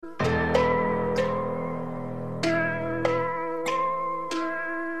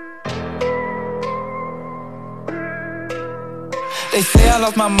They say I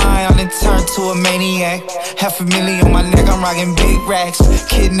lost my mind, I done turned to a maniac. $500,000 on my neck, I'm rocking big racks.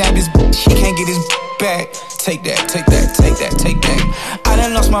 Kidnap his bitch, she can't get his back. Take that, take that, take that, take that. I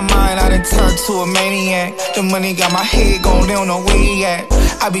done lost my mind, I done turned to a maniac. The money got my head gone, they don't know where he at.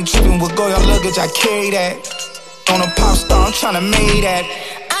 I be tripping with Goya luggage, I carry that. On a pop star, I'm tryna make that.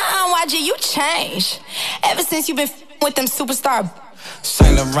 YG, you changed. Ever since you been with them superstar.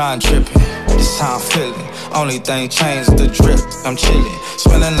 Saint Laurent dripping, this how I'm feeling. Only thing changed is the drip, I'm chilling.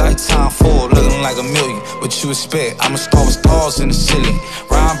 Smelling like Tom Ford, looking like a million. What you expect, I'm a star with stars in the ceiling.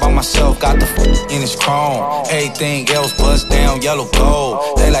 Rhyme by myself, got the in his chrome. Everything else bust down, yellow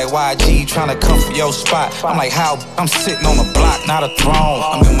gold. They like YG, tryna come for your spot. I'm like, how? I'm sitting on a block, not a throne.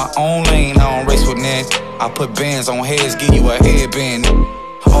 I'm in my own lane, I don't race with that. I put bands on heads, give you a headband.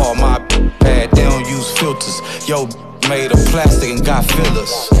 All my bad, they don't use filters. Yo, made of plastic and got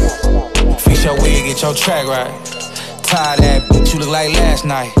fillers. Fix your wig, get your track right. Tie that bitch, you look like last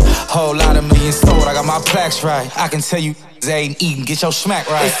night. Whole lot of millions sold, I got my plaques right. I can tell you, they ain't eating, get your smack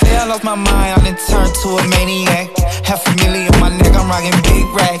right. They say I lost my mind, I done turned to a maniac. $500,000 on my neck, I'm rocking big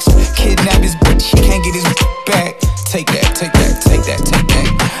racks. Kidnap his bitch, he can't get his back. Take that, take that, take that, take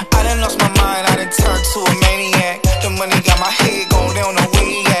that. I done lost my mind, I done turned to a maniac. The money got my head gone, they don't know where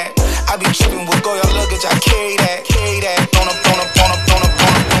he at. I be tripping with Goya luggage, I carry that, carry that.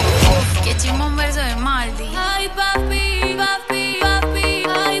 Que chimba un verso de Maldi. Ay papi, papi, papi,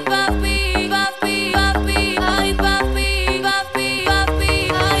 ay papi, papi, papi, ay papi, papi, papi,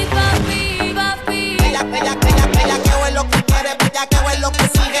 ay papi, papi. Ella que es lo que quiere, ella que es lo que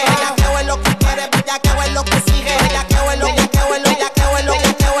sigue, ella que es lo que quiere, ella que es lo que sigue, ella que es lo que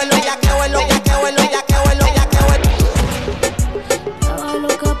Estaba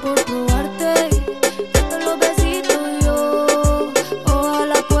loca por probarte, darte los besitos yo.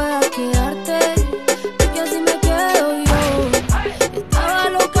 Ojalá puedas quedarte, porque así me quedo yo. Estaba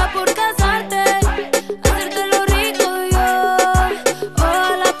loca por casarte, hacerte lo rico yo.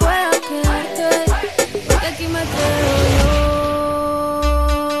 Ojalá puedas quedarte, porque aquí me quedo yo.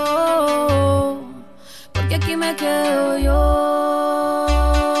 Porque aquí me quedo yo.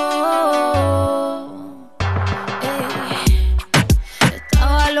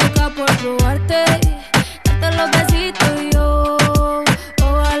 Probarte, darte los besitos yo.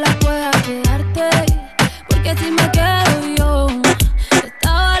 Ojalá pueda quedarte, porque así me quedo yo.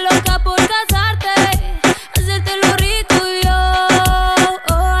 Estaba loca por casarte, hacerte lo rico yo.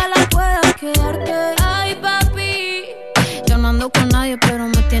 Ojalá pueda quedarte. Ay papi, yo no ando con nadie pero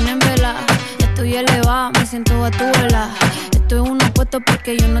me tienen vela. Estoy elevada, me siento Gatúbela. Estoy en unos puestos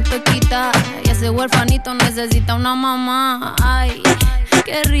porque yo no estoy quita. Y ese huerfanito necesita una mamá. Ay,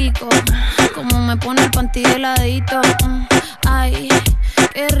 qué rico, como me pone el panty de ladito. Ay,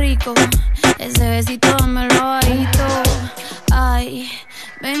 qué rico, ese besito dámelo bajito. Ay,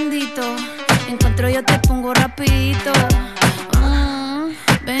 bendito, encuentro yo te pongo rapidito.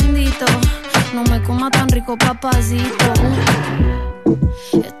 Bendito, no me coma tan rico papacito.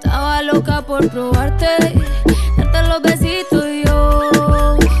 Estaba loca por probarte, darte los besitos yo.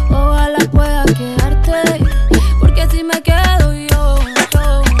 Ojalá pueda quedarte, porque así me quedo yo.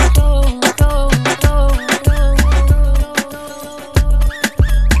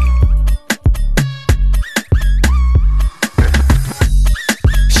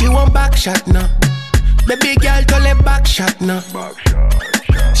 She want back shot now. Baby girl, tell her back shot now.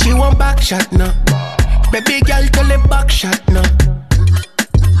 She want back shot now. Baby girl, tell her back shot now.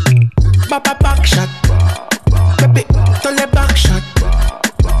 Papa back shot. Baby, tell her back shot.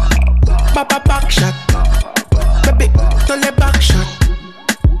 Papa back shot. Baby, tell her back shot.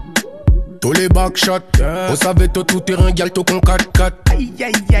 Tous les backshots, on savait tout terrain, gal tout con 4-4. Aïe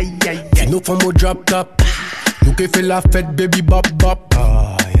aïe aïe aïe. Si nous faisons au drop top, nous qui fait la fête, baby bop bop.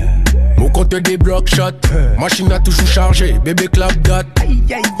 Mon compte des block shots, machine a toujours chargé, bébé clap that. Aïe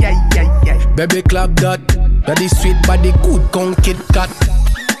aïe aïe aïe aïe. Baby clap that. Body sweet, body good, con Kit Kat.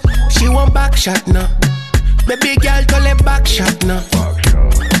 She want back shot now. Baby girl, tell her back shot now.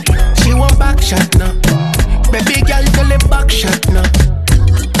 She want back shot now. Baby girl, tell her back shot now.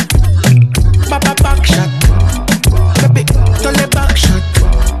 Papa back shot. Baby, tell her back shot.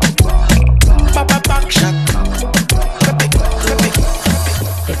 Papa back shot. Baby, baby.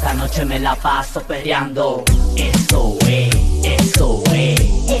 Esta noche me la paso peleando. Eso es, eso es.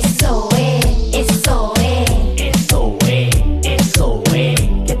 Eso es, eso es. Eso es, eso es.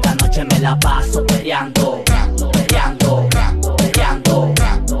 Que esta noche me la paso peleando. Peleando, peleando, peleando,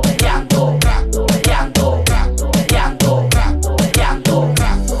 peleando, peleando, peleando,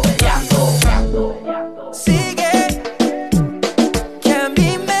 peleando. Sigue, que a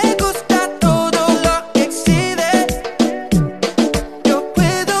mí me gusta todo lo que exhibe.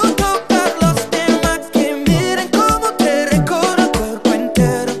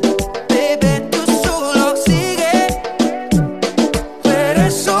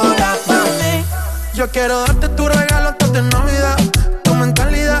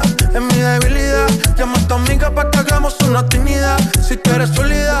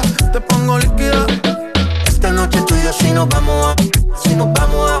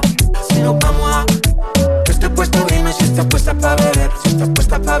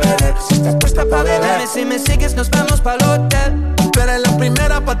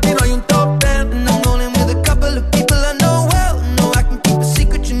 pa' ti no hay un top 10. And I'm rolling with a couple of people I know well. No, I can keep a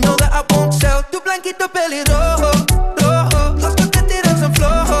secret, you know that I won't tell. Tu blanquito pelirrojo, rojo, los que te tiran son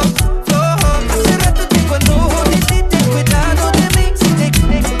flojos, flojos. Hace rato tengo enojo de ti, ten cuidado de mí. Sigue,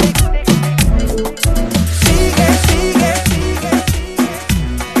 sigue, sigue.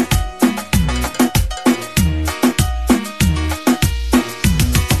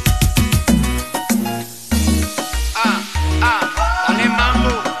 Dale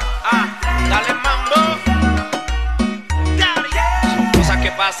mambo, dale mambo. Son cosas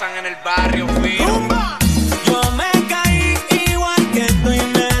que pasan en el barrio, fino. Yo me caí igual que tú y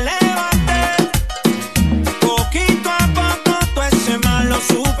me levanté. Poquito a poco todo ese mal lo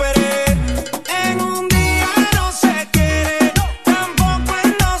superé. En un día no se quiere, tampoco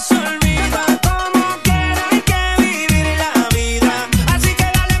no se olvida. Como quiera hay que vivir la vida. Así que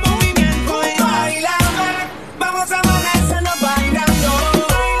dale movimiento y baila. Vamos a amanecernos bailando.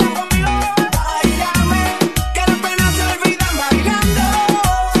 Bailame, que las penas se olvidan bailando.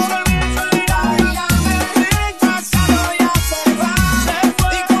 Se olvidan, bailame. El pasado ya se va,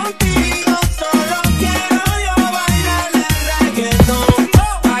 y contigo solo quiero yo bailar el reggaetón.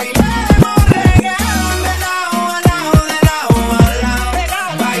 Bailemos reggaetón de lado a lado, de lado a lado.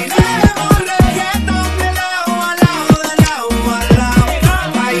 Bailemos reggaetón de lado a lado, de lado a lado.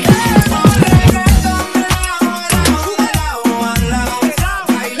 Bailemos reggaetón de lado a lado, de lado a lado.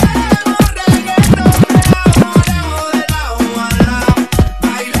 Bailemos reggaetón de lado a lado, de lado a lado.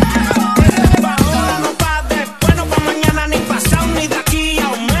 Bailemos todo no pa' después, no pa' mañana ni pasado ni de aquí a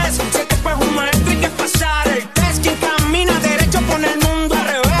un mes. Si esto es un maestro hay que pasar el test. Quien camina derecho pone el mundo al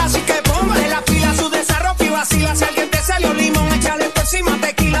revés. Así que ponle la pila a su desarrollo y vacila. Si alguien te salió limón, échale por encima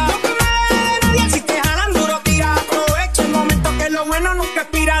tequila. No te me de nadie, si te jalan duro tira. Aprovecha el momento que lo bueno nunca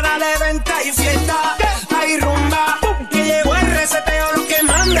expira. Dale venta y fiesta, hay rumba. Que llegó el reseteo, lo que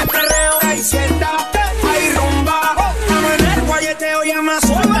manda el perreo. Hay siesta, hay rumba. Estamos en el guayeteo, llama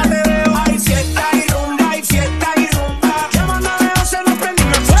suelta, te veo. Hay fiesta, hay rumba, hay fiesta, hay rumba. Llamando a Dios, se nos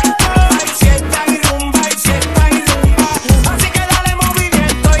prendimos en fuego. Hay fiesta, hay rumba, hay fiesta, hay rumba. Así que dale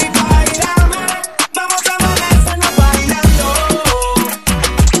movimiento y bailame. Vamos a amanecernos bailando.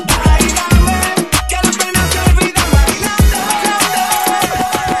 Bailame, que las penas se olvidan bailando.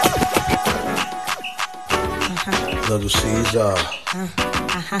 Little Caesar.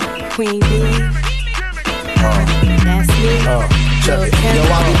 Queen Bee. That's me. Check it. Yo,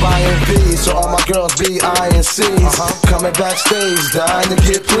 I be buying B's, so all my girls be eyeing C's. Coming backstage, dying to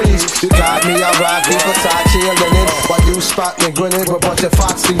get pleased. You got me, I rock me, Versace and linen. While you spot me grinning with a bunch of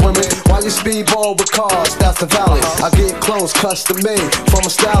foxy women. While you speedball with cars, that's the valley. I get clothes custom made from a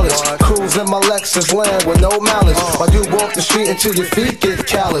stylist. Cruise in my Lexus land with no malice. While you walk the street until your feet get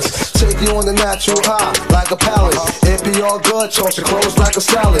callous. Take you on the natural high, like a pallet. It be all good, toss your clothes like a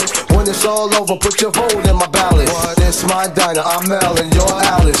salad. When it's all over, put your vote in my ballot. This my diner, I'm Mel and you're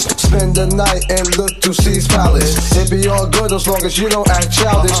Alice. Spend the night and look to C's palace. It be all good as long as you don't act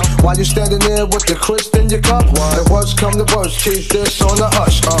childish. While you standing there with the crisp in your cup, the worst come to worst, keep this on the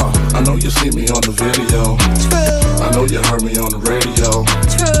hush. I know you see me on the video. I know you heard me on the radio.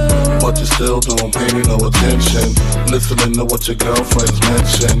 But you still don't pay me no attention. Listening to what your girlfriends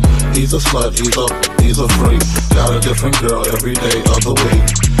mention. He's a slut, he's a freak. Got a different girl every day of the week.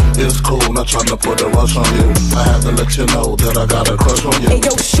 It's cool, not trying to put a rush on you. I have to let you know that I got a crush on you. Hey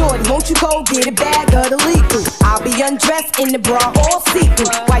yo, shorty, won't you go get a bag of the lethal? I'll be undressed in the bra all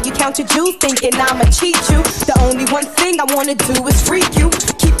see-through. While you count your juice, thinking I'ma cheat you. The only one thing I wanna do is freak you.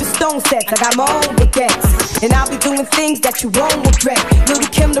 Keep the stone sets, I got my own baguettes. And I'll be doing things that you won't regret. Little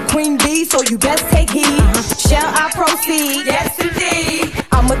Kim the Queen Bee, so you best take heed. Shall I proceed? Yes indeed.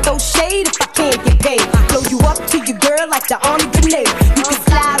 I'ma throw shade if I can't get paid. Blow you up to your girl like the army grenade. You can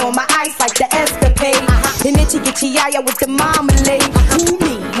slide on my ice like the escapade. And then you get your with the marmalade. Who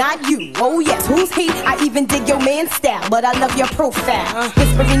me? Not you. Oh yes, who's he? I even dig your man style, but I love your profile.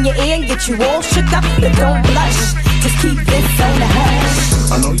 Whisper in your ear and get you all shook up, but don't blush. Just keep this on the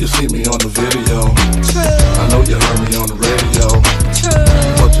hush. I know you see me on the video. True. I know you heard me on the radio. True.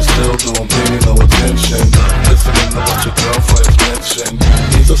 But you still don't pay me no attention. Listening to what your girlfriends mention.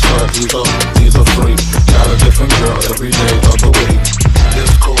 He's a slut, he's a freak. Got a different girl every day of the week.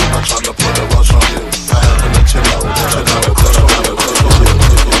 It's cool, not trying to put a rush on you. I have to let you know that I got a crush on you.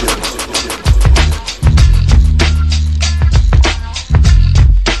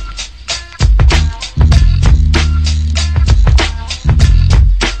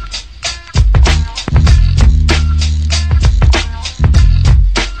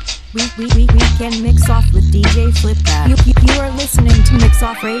 Weekend Mix Off with DJ Flip That. You are listening to Mix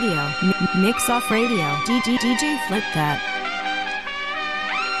Off Radio. Mix Off Radio. DJ Flip That.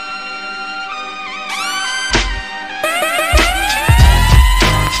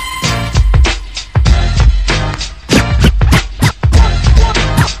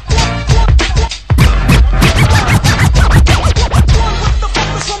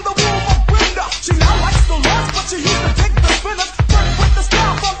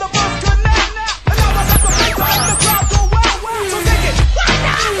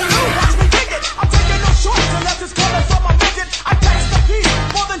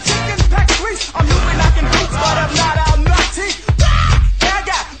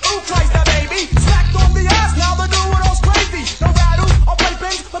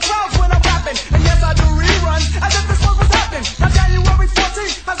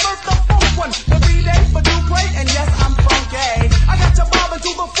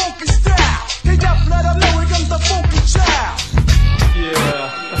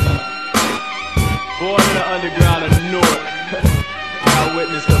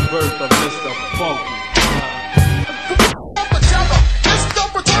 is the birth of Mr. Funky.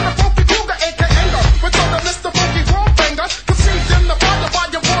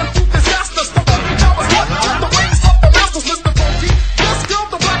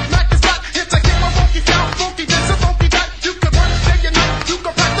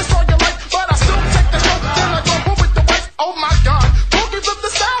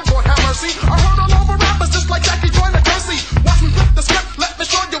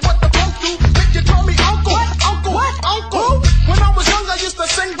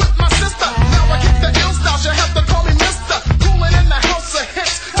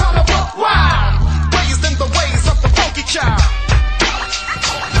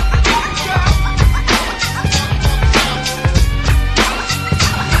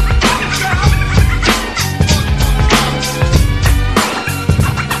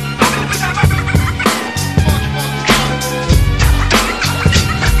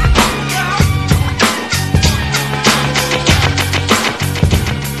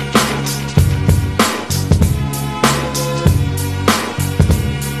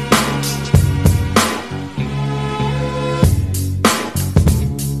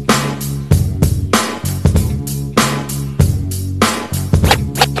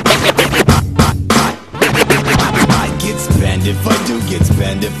 If I do get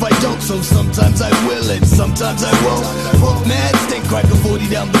spanned, if I don't, so sometimes I will and sometimes I won't. Puff mad, stay crack a 40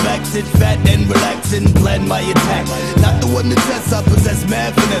 down the back, sit fat and relax and plan my attack. Not the one that tests, I possess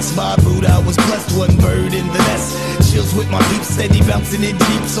mad finesse. My boot, I was blessed, one bird in the nest. Chills with my peeps, steady bouncing in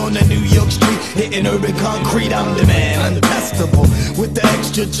jeeps on the New York street, hitting urban concrete. I'm the man, untestable, with the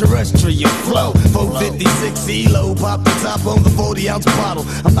extraterrestrial flow. 456 ELO, pop the top on the 40-ounce bottle.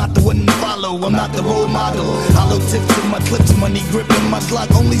 I'm not the one to follow, I'm not the role model. Hollow tips in my clips, money gripping my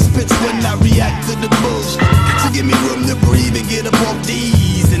Glock only spits when I react to the bullshit. So give me room to breathe and get up off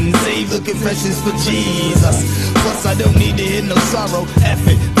these and save the confessions for Jesus. Plus I don't need to hear no sorrow. F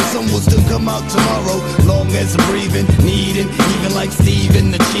it, the sun will still come out tomorrow. Long as I'm breathing, needing, even like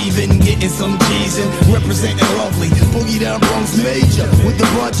Steven, achieving, getting some cheese and representing lovely. Boogie down Bronx major with the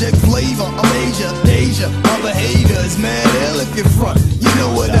project flavor. I'm major, danger, my behavior is mad hell if you're front. You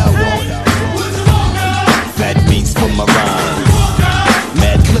know what I want. Fat beats for my rhymes,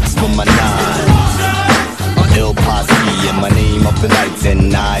 mad clips for my nines. A ill posse and my name up in lights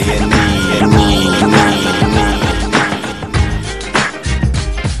and I and me.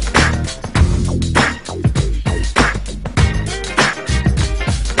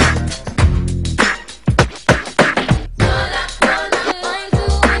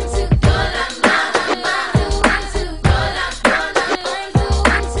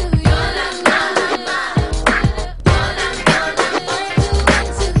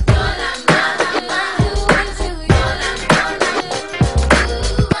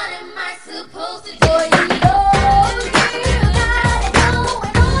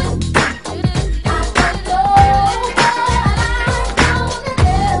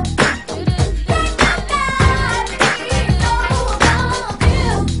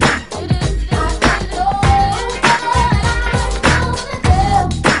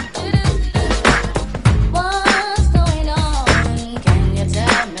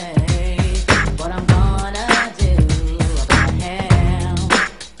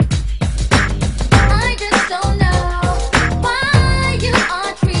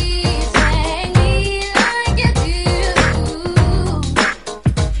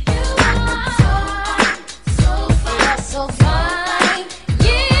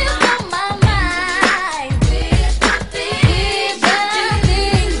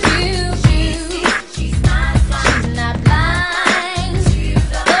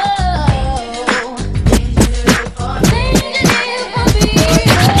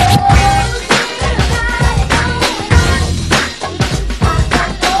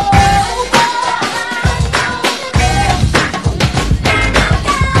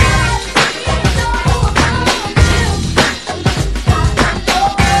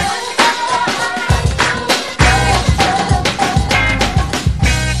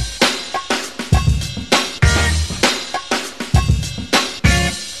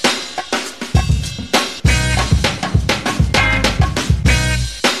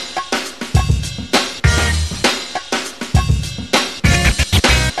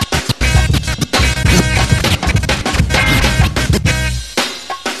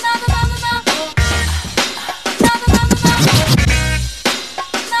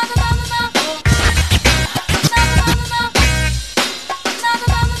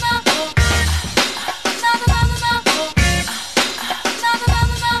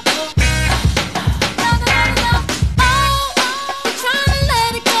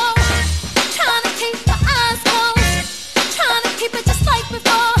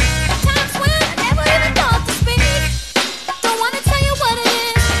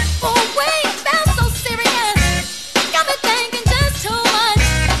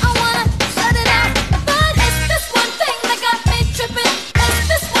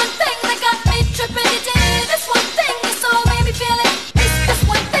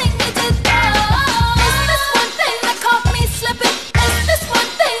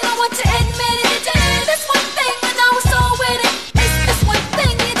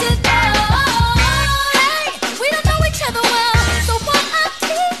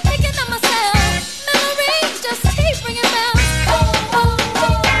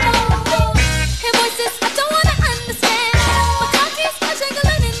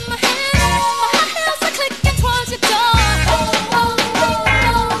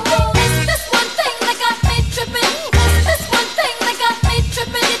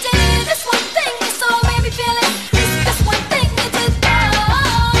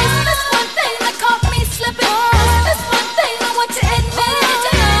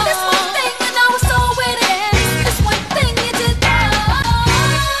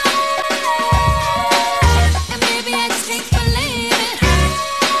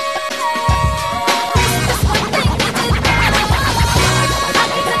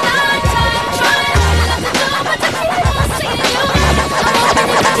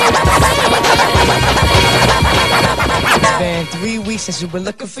 3 weeks since you were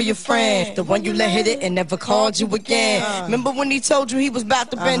looking for your friend, the one you let hit it and never called you again. Remember when he told you he was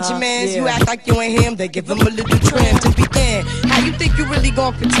about to Benjamins? You act like you ain't him, they give him a little trim to begin. How you think you really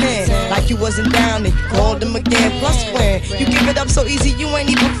gon' pretend like you wasn't down and you called him again? Plus when you give it up so easy, you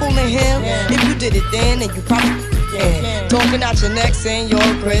ain't even fooling him. If you did it then you probably talking out your neck saying you're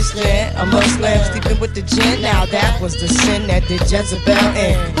a Christian, a Muslim, sleeping with the gin. Now that was the sin that did Jezebel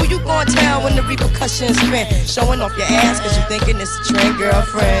in. Who you gonna tell when the repercussions spin? Showing off your ass cause you thinking it's a trend,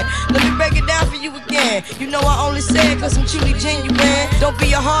 girlfriend. Let me break it down for you again. You know I only say it cause I'm truly genuine. Don't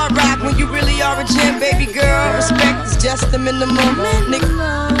be a hard rock when you really are a gem, baby girl. Respect is just the minimum.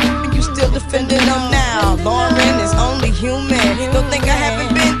 Nigga, you still defending them now. Lauren is only human. Don't think I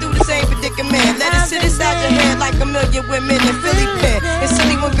haven't been through the same predicament. Let it sit inside your head like a million women in Philly pen. It's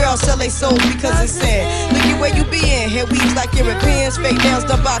silly when girls sell their souls because it's sin. Look at where you be in. Hair weaves like Europeans, fake nails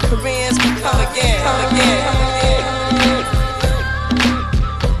done by Koreans. We come again, come again, come again.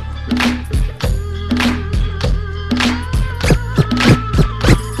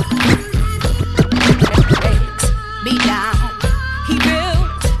 Me down. He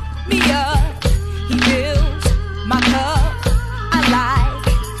built me up. He built my cup. I like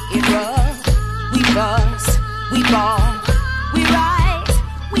it rough. We bust, we ball, we rise,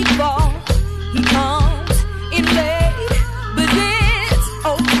 we fall. He comes in late, but it's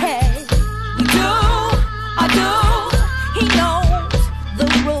okay. We do, I do. He knows the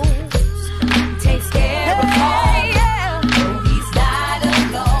rules. He takes care of all. No, he's not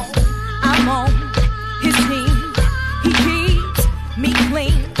alone. I'm on his team. He keeps me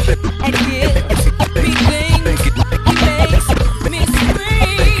clean and gives me things. He makes me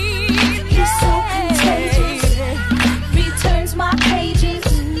scream. He's so contagious. Returns my pages.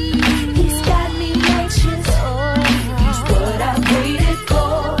 He's got me anxious. He's what I waited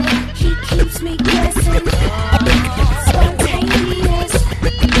for. He keeps me guessing. Spontaneous.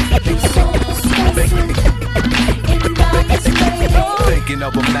 He's so persuasive. And I'm his lady. Thinking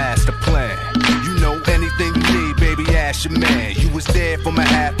of a master plan. You know anything you need, baby, ask your man. You was there for my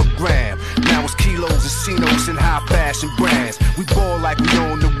half a gram. Now it's kilos of Cinos and high fashion brands. We ball like we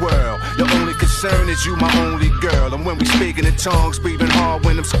own the world. The only concern is you, my only girl. And when we speaking in tongues, breathing hard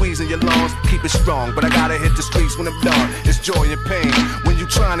when I'm squeezing your lungs. Keep it strong, but I gotta hit the streets when I'm done. It's joy and pain. When you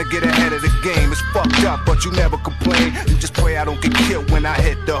trying to get ahead of the game, it's fucked up, but you never complain. You just pray I don't get killed when I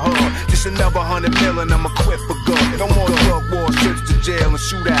hit the hood. Just another 100 million, I'm equipped for good. No more drug wars, trips to jail and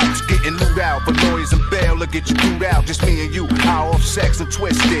shootouts. Getting loot out for lawyers and bail to get you through out. Just me and you, how off sex and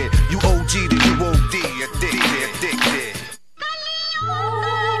twisted. You OG to you OD, addicted.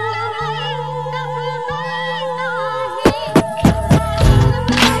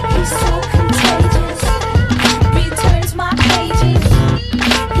 He's so contagious. Returns my pages.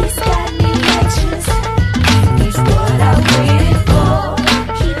 He's got me anxious. He's what I waited for.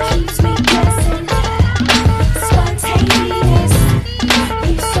 He keeps me guessing. Spontaneous.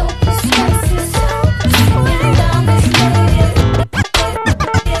 He's so persuasive. And I'm his lady.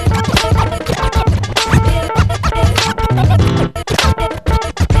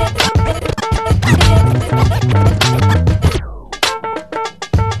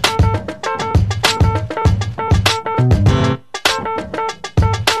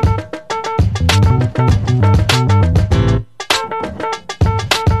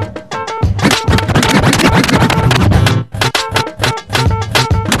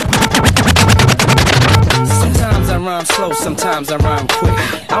 Sometimes I rhyme slow, sometimes I rhyme quick.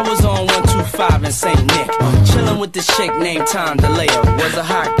 I was on 125 in St. Nick, chillin' with this chick named Tom DeLeo. Was a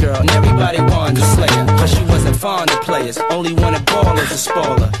hot girl, and everybody wanted to slay her, but she wasn't fond of players, only wanted ballers to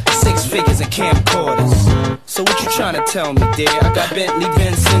spoil her. 6 figures and camcorders. So what you tryna tell me, dear? I got Bentley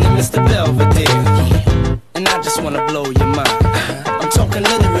Benson and Mr. Belvedere, and I just wanna blow your mind. I'm talking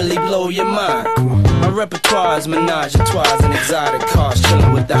literally blow your mind. My repertoire is menage a trois and exotic cars,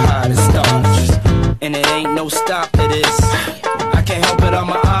 chillin' with the hottest stars. And it ain't no stop to this. I can't help it, I'm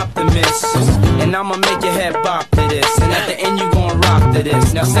an optimist. And I'ma make your head bop to this. And at the end you gon' rock to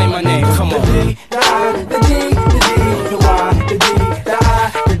this. Now say my name, come on. The D, the I, the D, the D, the Y, the D, the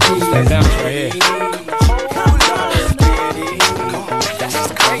I, the D. Stay down right here. That's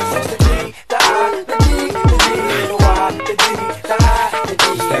just crazy. The D, the I, the D, the D, the Y, the D, the I, the D.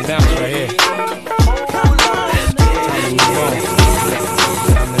 Stay down right here.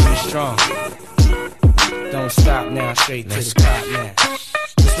 Time to be strong. Don't stop now, straight to the top now.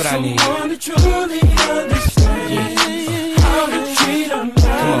 That's what I need. How to treat a man.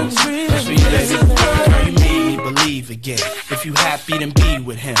 Come on, that's for you, baby. Girl, you made me believe again. If you happy, then be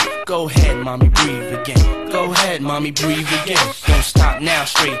with him. Go ahead, mommy, breathe again. Go ahead. ahead, mommy, breathe again. Don't stop now,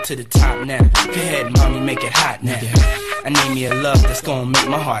 straight to the top now. Go ahead, mommy, make it hot now. I need me a love that's gonna make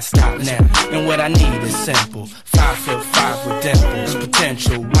my heart stop now. And what I need is simple. 5'5" with dimples,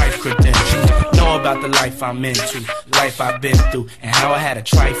 potential wife credentials. Know about the life I'm into, life I've been through, and how I had a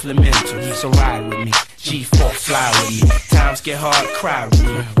trifling mental. So ride with me, G4 fly with me. Times get hard, cry with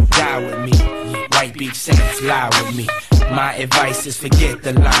me, die with me. White Beach Saints lie with me. My advice is forget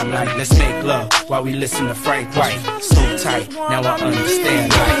the limelight. Let's make love while we listen to Frank White. So tight, now I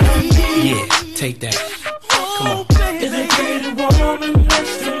understand life. Yeah, take that. Come on. Is a pretty woman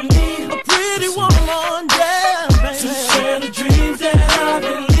next to me? A pretty woman, yeah, baby. To share the dreams that I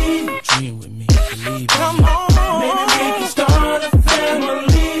believe. Dream with me, believe. Come on, maybe we can start a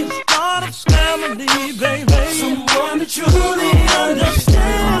family. Start a family, baby. Someone that truly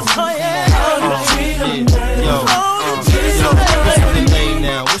understands. Oh yeah.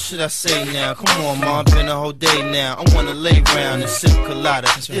 What should I say now? Come on, ma, been a whole day now. I wanna lay round and sip colada,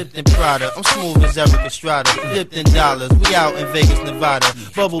 dipped in Prada. I'm smooth as Eric Estrada, dipped in dollars. We out in Vegas, Nevada.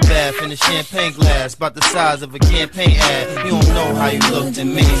 Bubble bath in a champagne glass, about the size of a campaign ad. You don't know how you looked at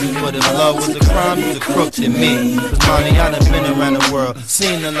me, but if love was a crime, you'd have crooked at me. Cause mommy, I done been around the world,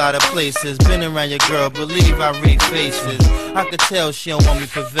 seen a lot of places, been around your girl, believe I read faces. I could tell she don't want me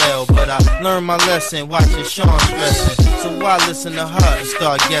to prevail, but I learned my lesson watching Sean stressing. So why listen to her and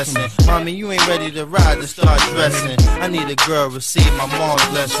start guessing? Mommy, you ain't ready to ride to start dressing. I need a girl, receive my mom's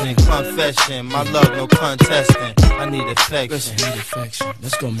blessing. Confession, my love, no contesting. I need affection. Listen, I need affection.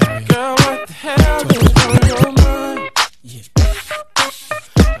 Let's go, Mary. Girl, what the hell is on your mind? Yeah.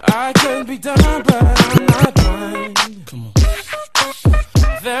 I could be done, but I'm not blind. Come on.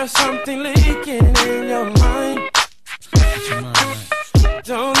 There's something leaking in your mind. Get your mind right.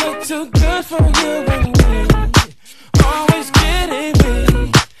 Don't look too good for you and me. Always getting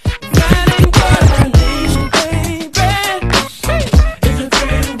me. That ain't what I need, baby. Is a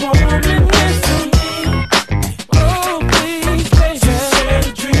pretty woman next to me? Oh, please, baby. Share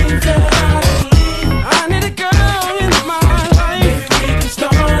the dreams that I believe. I need a girl in my life. Maybe we can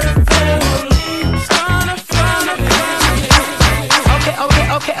start a family. Start a family.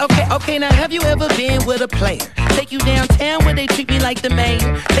 Okay. Now have you ever been with a player? Take you downtown where they treat me like the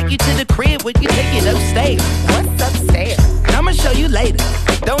mayor. Take you to the crib where you take it upstairs. What's upstairs? I'ma show you later.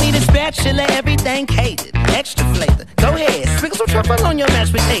 Don't need a spatula, everything catered. Extra flavor. Go ahead, sprinkle some truffle on your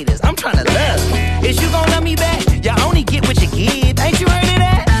mashed potatoes. I'm tryna love you. Is you gon' love me back? You only get what you give. Ain't you heard of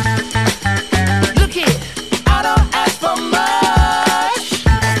that? Look here, I don't ask for much.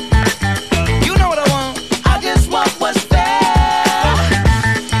 You know what I want. I just want what's fair.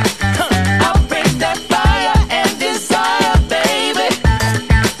 I'll bring that fire and desire, baby.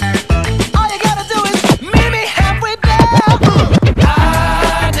 All you gotta do is meet me halfway down. I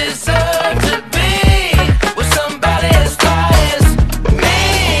deserve to be with somebody as fly as me,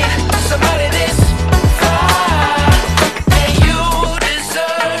 somebody this fly. And you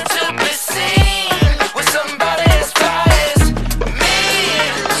deserve to be seen with somebody as fly as me,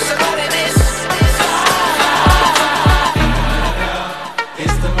 somebody this fly.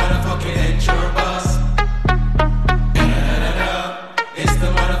 It's the motherfucking intro bus. It's the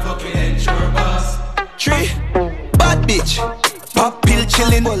motherfucking intro bus. Tree, bad bitch, pop pill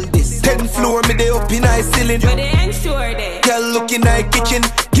chillin'. 10th floor, me dey up in high ceiling. But they ensure that. Girl look in high kitchen,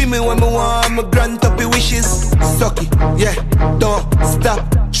 give me what me want, me grant up your wishes. Suck it, yeah, don't stop.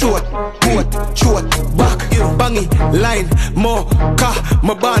 Short, short, back, bang it, line, more, car,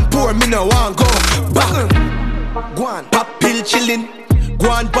 my band poor, me no want go back. Go on, pop pill chillin'. Go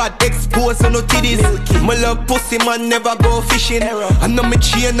on bad, expose no titties. My love pussy man never go fishing. I know me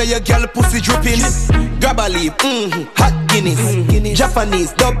chain now your girl pussy dripping. Grab a leaf, hot Guinness.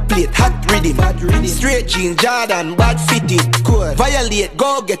 Japanese, dub plate, hot rhythm. Straight jeans, Jordan, bad fitting. Violate,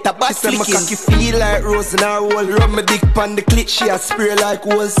 go get a bad flicking. My cocky feel like rose in her hole. Rub my dick pan the clit, she a spray like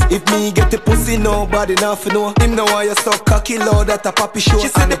hose. If me get the pussy, nobody nothing know. Him know why you so cocky, loud that a poppy show. She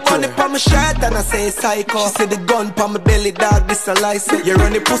said the bunny pan my shirt and I say psycho. She said the gun pan my belly, dog, this a license. You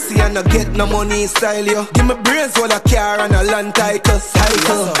run the pussy and I get no money in style, yo. Give me brains while a car and a land title.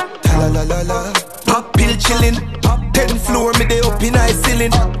 Cycle. Ta-la-la-la-la. Pop pill chillin'. 10th floor, me dey up in high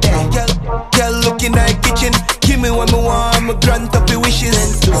ceiling. Girl look in high kitchen. Give me what me want, me grant up your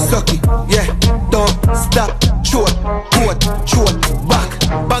wishes. Suck it, yeah, don't stop. Short, back,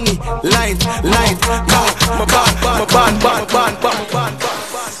 bang it, line, car, my band.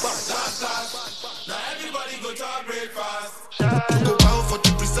 Now everybody go to breakfast. Go out for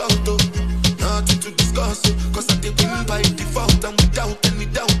the result, though. Nothing to discuss, cause I did win by default and without any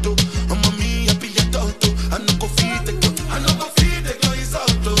doubt, though. I'm a me happy adult, though. I no go feed the girl is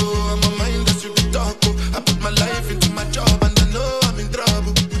out, though. I'm a mind that's you be dark, oh. I put my life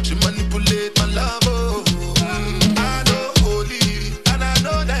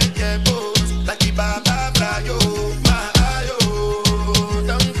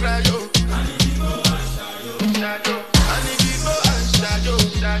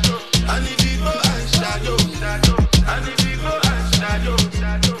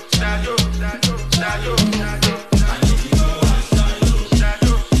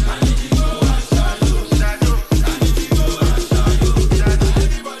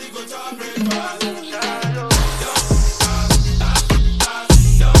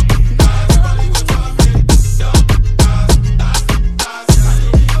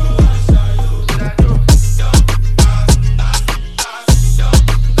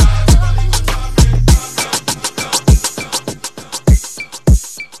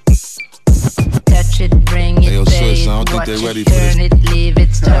think they ready for turn this. it, leave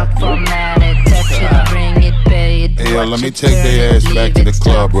it, stop, format it, touch it, bring it, pay it. Hey, yo, let me take their ass back to the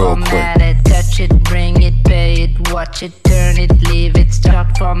club real quick. Touch it, bring it, pay it, watch it, turn it, leave it,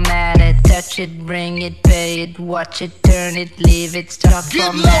 stop, format it, touch it, bring it, pay it, watch it, turn it, leave it, stop,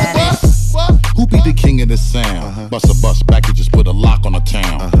 format it. Who be the king of the sound? Bust a bus packages, put a lock on the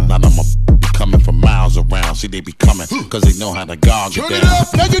town. Now them be coming from miles around. See, they be coming, cause they know how to gog it down. Turn it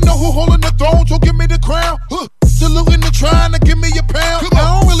up, now you know who holding the throne, so give me the crown. Saluting and trying to give me a pound.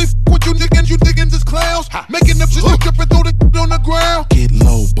 I don't really f with you digging just clowns. Making them shit strip and throw the on the ground. Get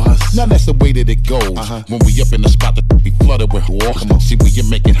low, bust. Now that's the way that it goes. When we up in the spot, the be flooded with walk. See, when you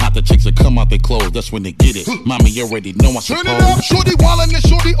make it hot, the chicks that come out their clothes. That's when they get it. Mommy already know I suppose. Turn it up, shorty wildin' and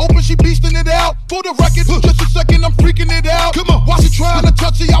shorty open, she beastin' it out. For the record, just a second, I'm freaking it out. Come on, while she trying to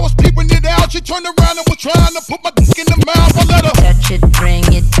touch it, I was peeping it out. She turned around and was trying to put my dick in the mouth. I let her touch it, bring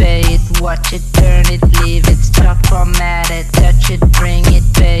it, pay it, watch it, turn it, leave it, stop, format it. Touch it, bring it,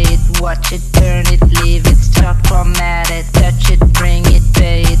 pay it, watch it, turn it, leave it, stop, format it. Touch it, bring it,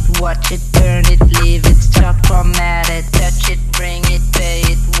 pay it, watch it, turn it, leave it, stop, format it. Touch it, bring it, pay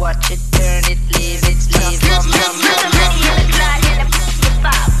it, watch it, turn it, leave it, stop, format it.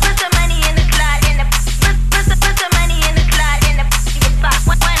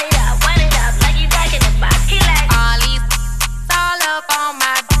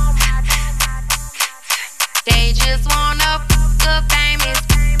 They just wanna the famous.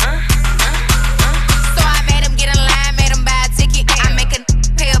 So I made him get in line, made him buy a ticket. I make a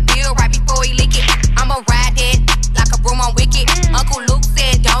pay a bill right before he lick it. I'ma ride it like a broom on Wicked. Uncle Luke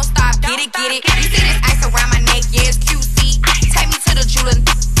said, don't stop, get it, get it. You see this ice around my neck, yeah, it's QC. Take me to the jeweler,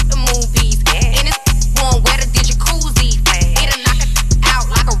 the movies. And it's one where the jacuzzi. It'll knock it out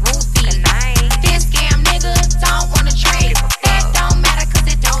like a roofie. This scam nigga don't wanna trade. That don't matter cause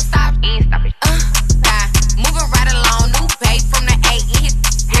it don't stop. Moving right along, new bass from the 8, it hit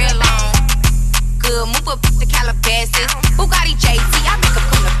real long. Good, move up to Calabasas. Bugatti JT, I make them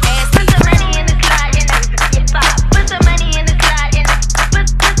come the fastest. Put the money in the slide and get pop. Put the money in the slide and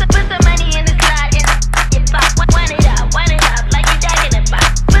put the money in the slide and get pop. Wind it up like you jacking a pop.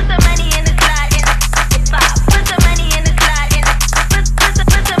 Put the money in the slide and get pop. Put the money in the slide and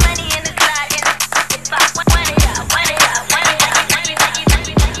put the money in the slide and get pop. Wind it up.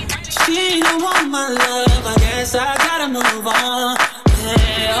 She don't want my love, I guess I gotta move on.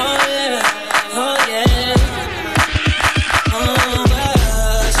 Yeah, oh yeah, oh yeah. Oh, but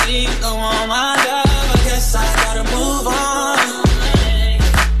she don't want my love, I guess I gotta move on.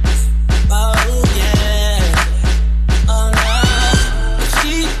 Oh yeah, oh no.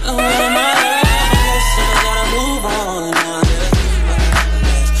 She don't want my love, I guess I gotta move on.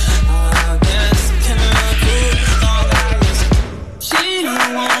 I guess can I move on? She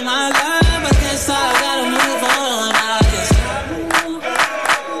don't want my love, I guess I gotta move on.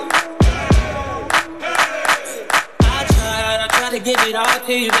 I tried to give it all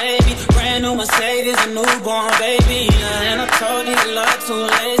to you, baby. Brand new Mercedes, a newborn baby. Yeah, and I told you you love too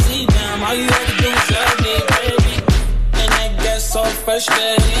lazy. Damn, all you had to do was love me, baby. And that gets so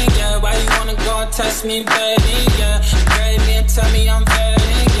frustrating, yeah. Why you wanna go and test me, baby? Yeah, grade me and tell me I'm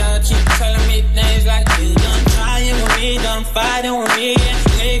failing, yeah. Keep telling me things like you done trying with me, done fighting with me, yeah.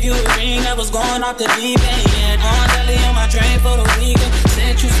 Gave you a ring that was going off the deep end, yeah. On daily on my train for the weekend.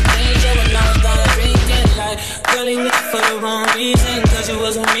 Sent you some things, yeah, when I was done drinking. Like, really looking for the wrong reason. Cause you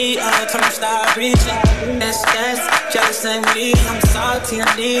wasn't me, I told you stop reaching. That's jealous and me. I'm salty,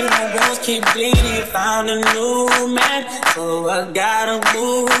 I need it, my wounds keep bleeding. Found a new man, so I gotta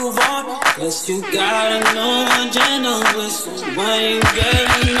move on. Guess you got a new agenda with someone you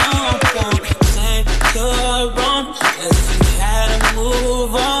getting on. Say you're wrong, guess you gotta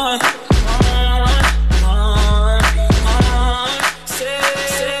move on.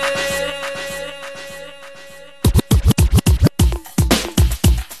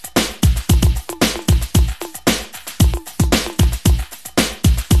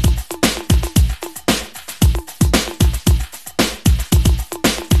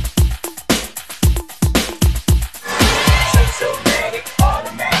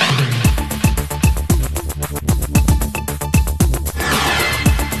 Automatic.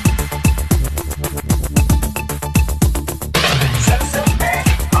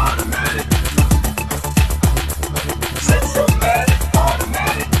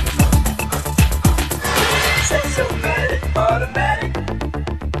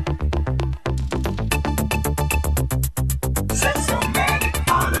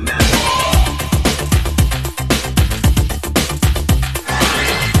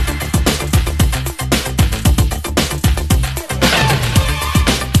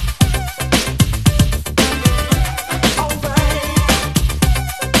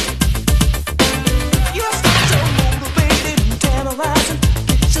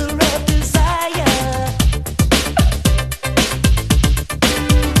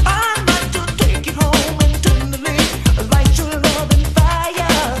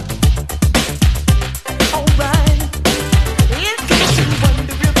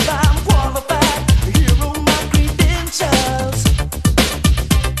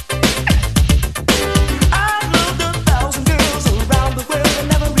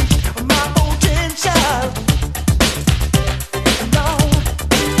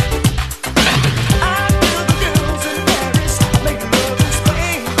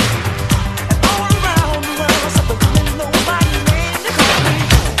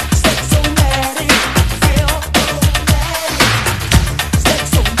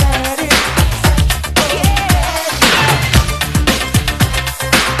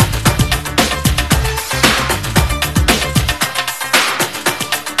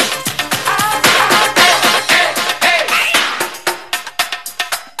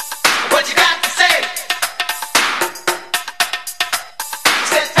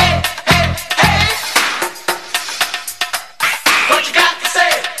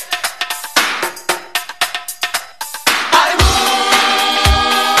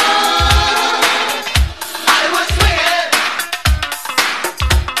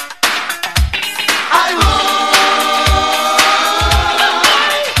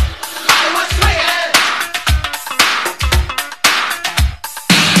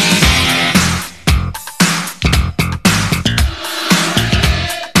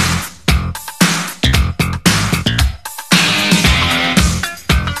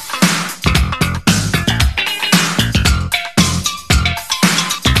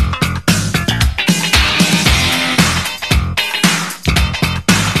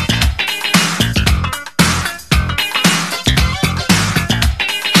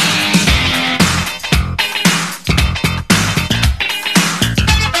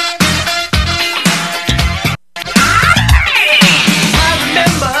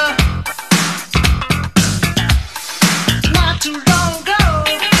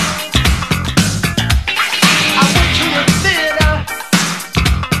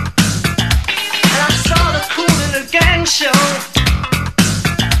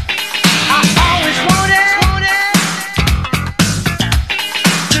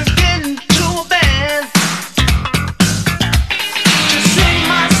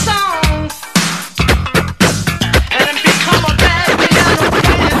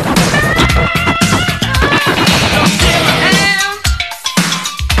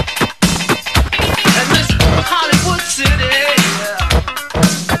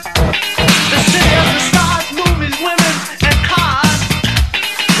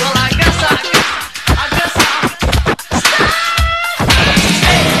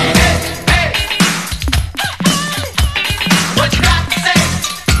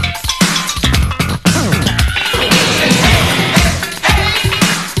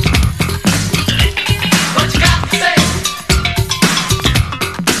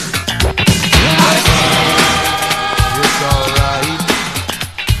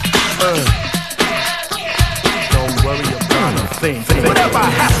 thing. Whatever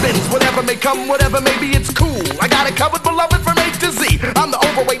happens, whatever may come, whatever may be, it's cool. I got it covered, beloved, from A to Z. I'm the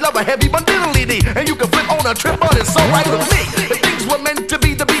overweight lover, heavy bundle-y-D. And you can flip on a trip, but it's alright with me. The things were meant to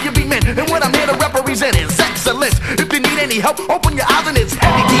be, the be you be meant. And what I'm here to represent is excellence. If you need any help, open your eyes and it's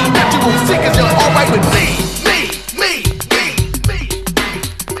heavy D. That you will see, cause you're alright with me.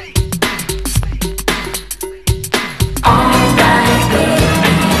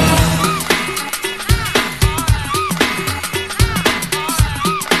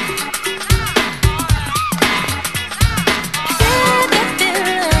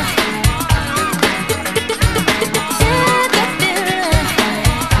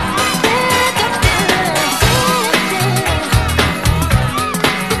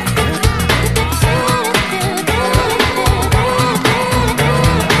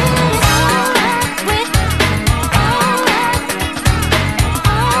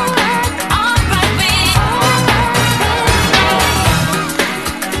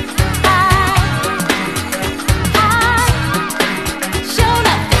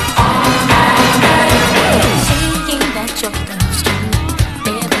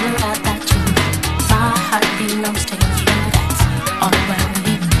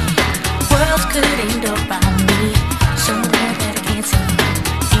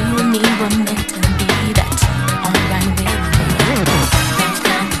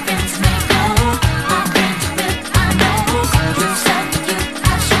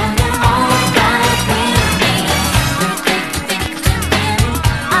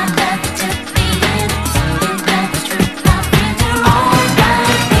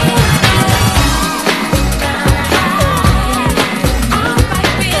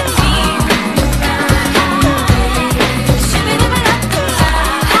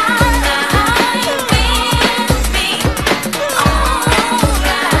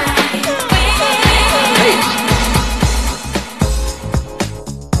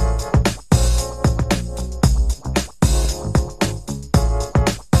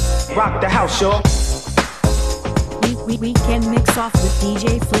 Rock the house, y'all. Weekend mix off with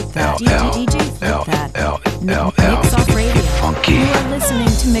DJ Flipcat. DJ Flipcat. Mix Off Radio. Funky. You are listening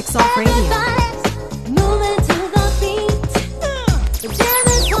to Mix Off Radio.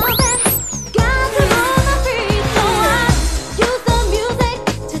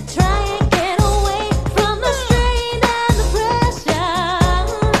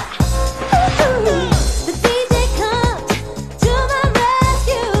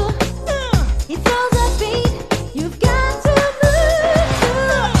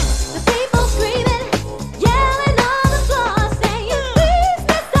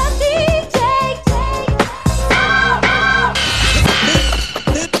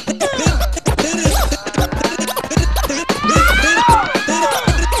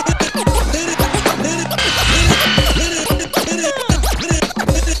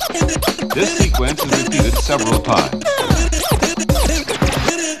 This sequence is repeated several times.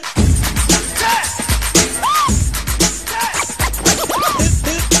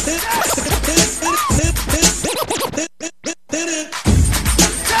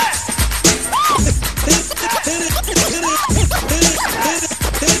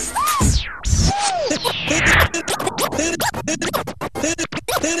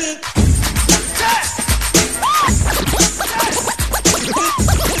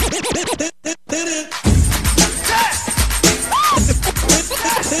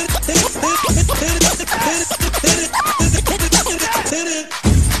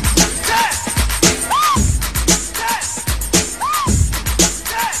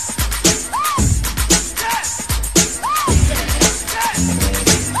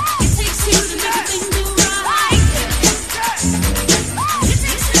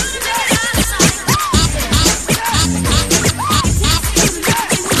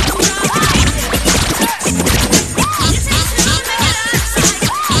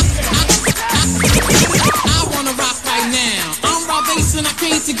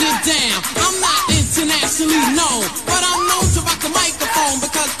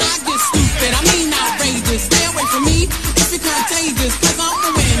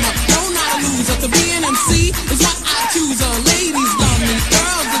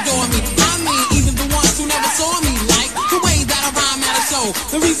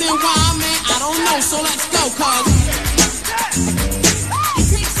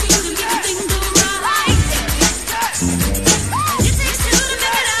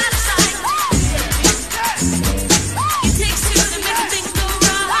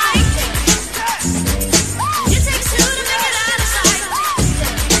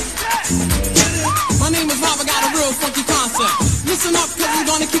 Listen up, cause I'm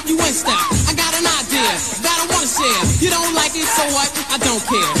gonna keep you in step. I got an idea that I wanna share. You don't like it, so what? I don't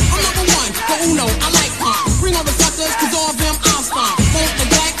care. I'm number one, the uno, I like punk. Bring all the suckers, cause all of them I'll stomp. Won't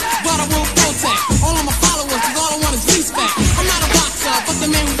neglect, but I will protect. All of my followers, cause all I want is respect. I'm not a boxer, but the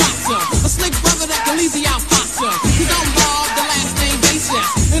man who rocks ya. A slick brother that can leave the out boxer. Cause I'm Bob, the last name basis.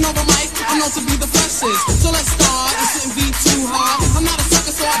 And over mic, I'm known to be the freshest. So let's start, it shouldn't be too hard. I'm not a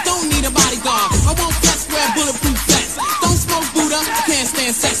sucker, so I don't need a bodyguard. I won't flex, wear bulletproof vests. Don't smoke Buddha, can't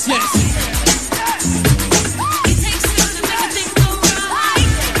stand sex, yes.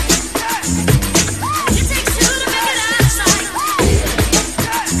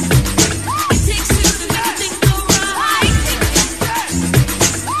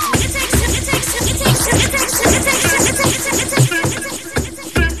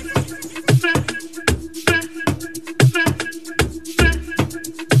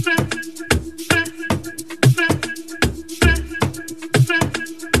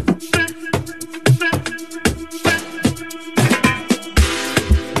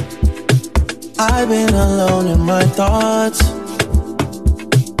 I've been alone in my thoughts.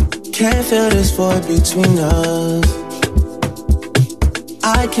 Can't feel this void between us.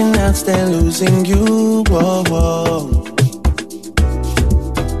 I cannot stand losing you. Whoa, whoa.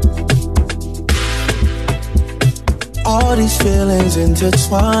 All these feelings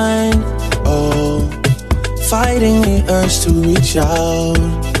intertwine. Oh, fighting the urge to reach out.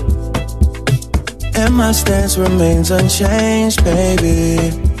 And my stance remains unchanged,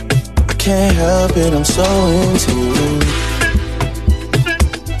 baby. Can't help it, I'm so into you.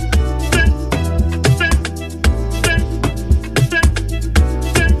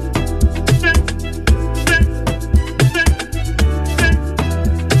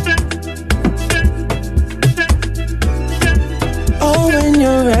 Oh, when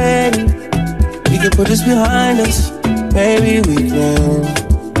you're ready, we can put this behind us. Maybe we can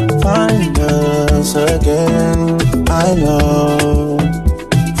find us again. I know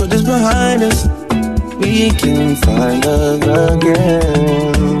this behind us, we can find us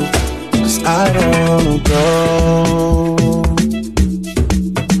again. 'Cause I don't wanna go.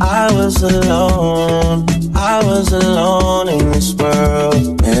 I was alone in this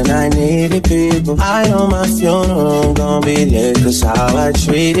world, and I needed people. I know my funeral gon' be lit, 'cause how I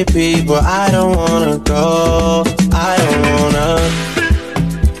treated people. I don't wanna go, I don't wanna.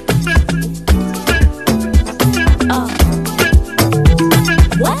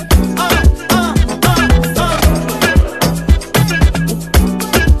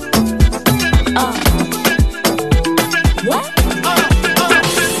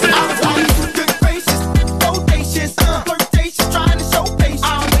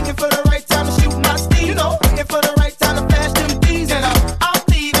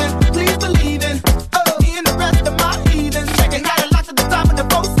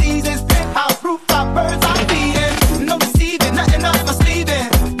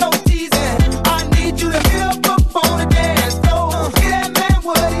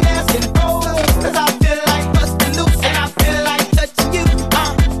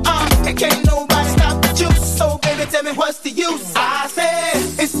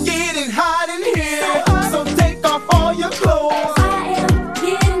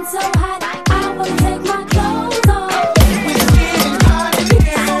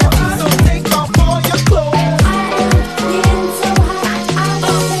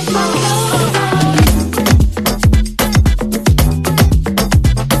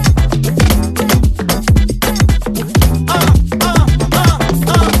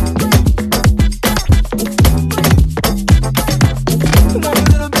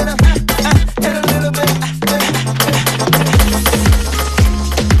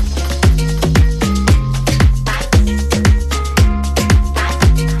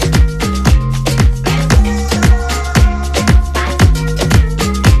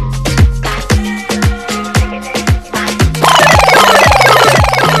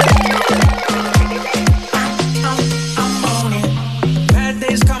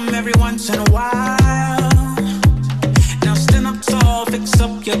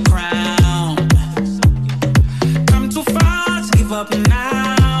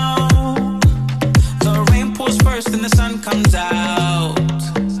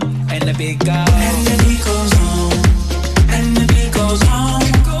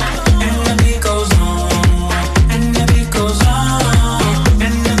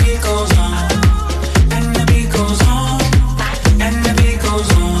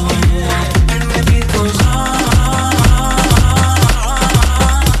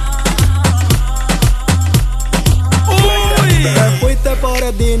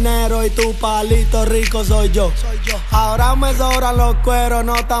 Soy yo. Ahora Ya me sobran los cueros,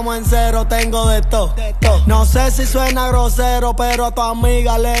 no estamos en cero, tengo de todo. No sé si suena grosero, pero a tu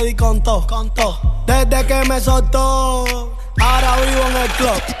amiga le di con todo. Desde que me soltó, ahora vivo en el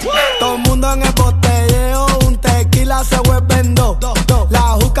club. Todo el mundo en el botelleo, un tequila se vuelven dos.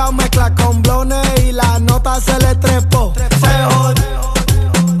 La juca mezcla con blones y la nota se le trepó. Se jodió,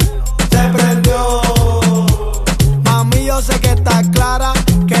 se prendió. Mami, yo sé que está clara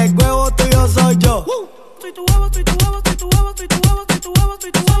que el huevo tuyo soy yo. Soy tu huevo, soy tu huevo, soy tu huevo, soy tu huevo, soy tu huevo,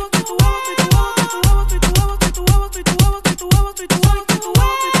 soy tu huevo, soy tu huevo, soy tu huevo, soy tu huevo, soy tu huevo, soy tu huevo, soy tu huevo, soy tu huevo, soy tu huevo,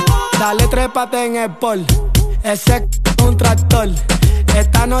 soy tu huevo. Dale, trépate en el pol, ese es un tractor.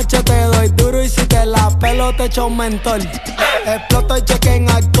 Esta noche te doy duro y si te la pelo te echo un mentol. Exploto el cheque en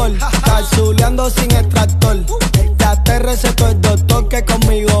alcohol, calzuleando sin extractor. Ya te recetó el doctor que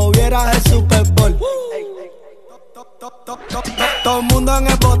conmigo vieras el Super Bowl. Todo el mundo en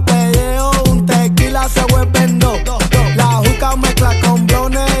el botelleo, un tequila se vuelven dos. La juca mezcla con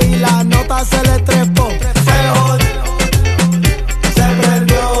blones y la nota se le trepó. Se jodió, se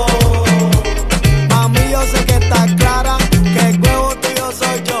prendió. Mami, yo sé que está clara que el huevo tuyo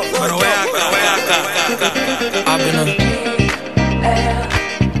soy yo. Pero ve acá. I've been a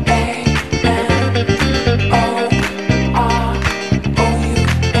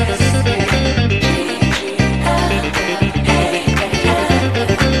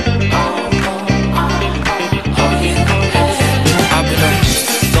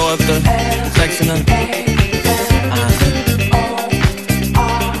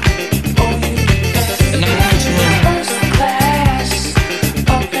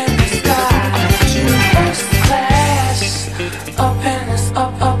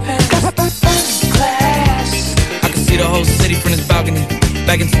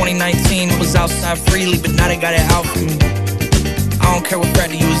back in 2019, I was outside freely, but now they got it out for me. I don't care what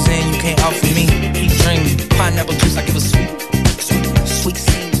bracket you was in, you can't out for me. Keep dreaming, pineapple juice, I give a sweet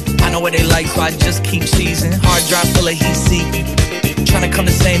seed. I know what they like, so I just keep cheesing. Hard drive full of heat seeking. Tryna come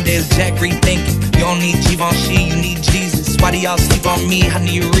the same day as Jack rethinking. You don't need Givenchy, you need Jesus. Why do y'all sleep on me? I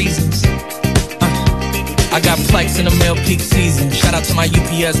need reasons. I got Plex in the mail peak season. Shout out to my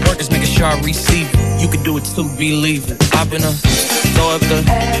UPS workers, making sure I receive it. You can do it too, believe it. I've been a throw up the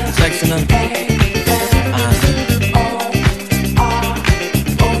flex in the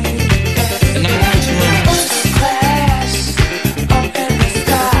and I put you in first class, up in the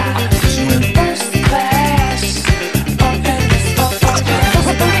sky. Put you in first class, up in the sky.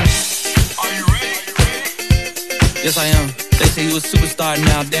 Are you ready? Yes, I am. They say you a superstar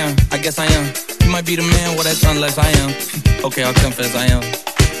now, damn. I guess I am. You might be the man, well that's unless I am. Okay, I'll confess I am.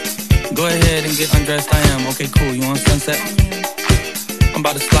 Go ahead and get undressed, I am. Okay, cool, you want sunset? I'm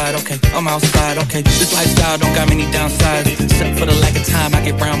about to slide, okay, I'm outside, okay. This lifestyle don't got many downsides. Except for the lack of time I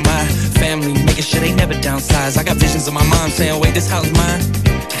get around my family, making sure they never downsize. I got visions of my mom saying, wait, this house mine?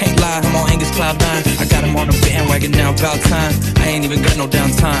 Can't lie, I'm on Angus Cloud 9. I got him on the bandwagon now, about time. I ain't even got no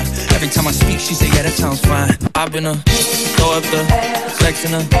downtime. Every time I speak, she say, yeah, that sounds fine. I've been a throw up the flex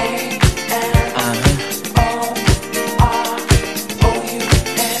in a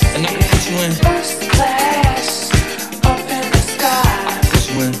and I can put you in first class, up in the sky. I can put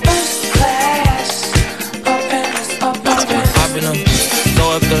you in first class, up in the I've been a throw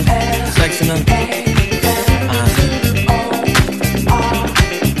up the flex in a and I can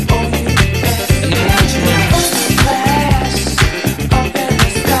put you in first class, up in the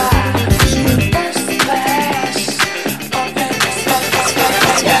sky. I can put you in first class, up in the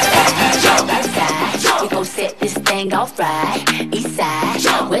sky. We gon' set this thing off right. East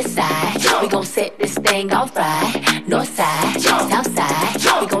side, west side. We gon' set this thing off right. North side, south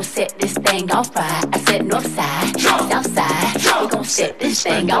side. We gon' set this thing off right. I said north side, south side. We gon' set this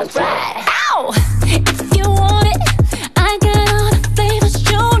thing off right. Ow! If you want it, I got all the flavors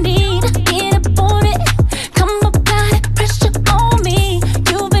you need. Get up on it, come up, got it, pressure on me.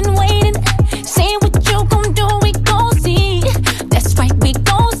 You've been waiting, say what you gon' do, we gon' see. That's right, we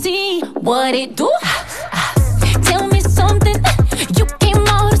gon' see what it do. Tell me something, you came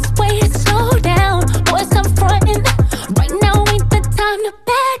all this way to slow down. Boys, I'm frontin', right now ain't the time to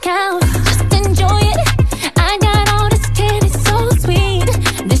back out. Just enjoy it, I got all this candy so sweet.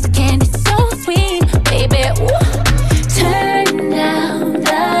 This candy so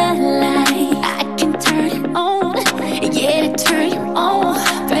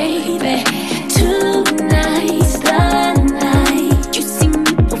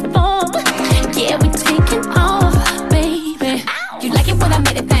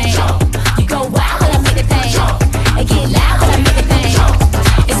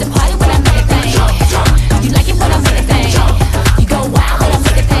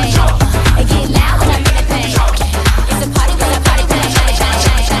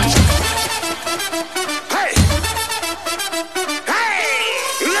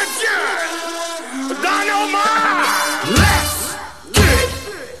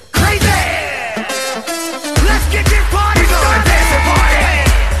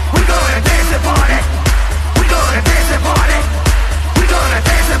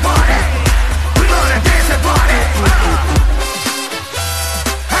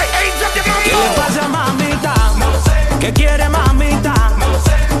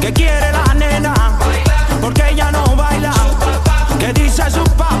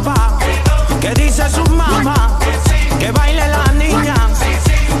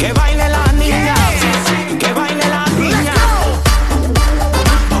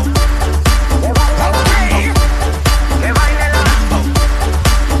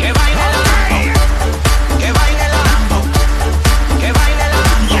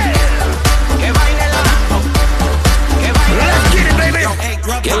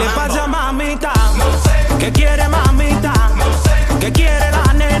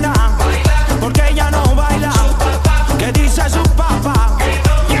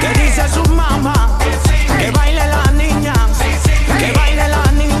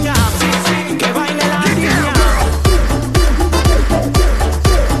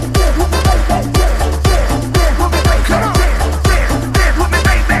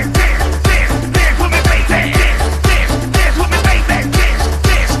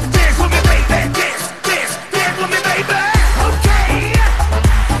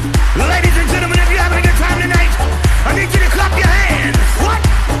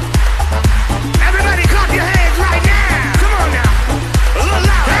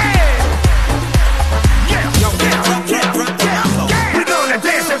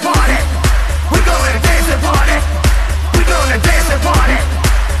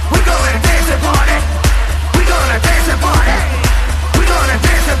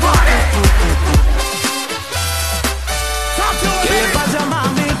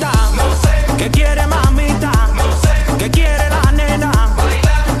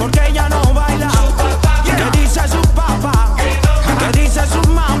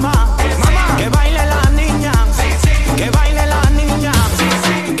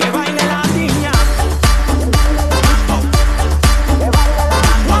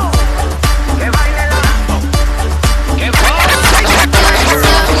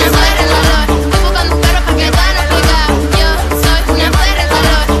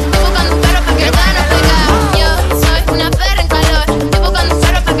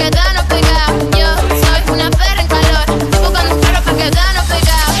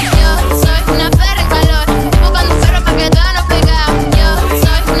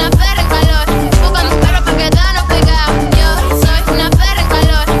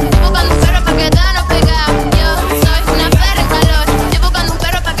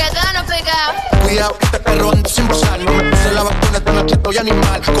sin bozar. No me puse la vacuna, esta noche estoy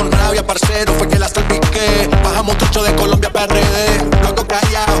animal. Con rabia, parcero, fue que la salpiqué. Bajamos trecho de Colombia para RD. Loco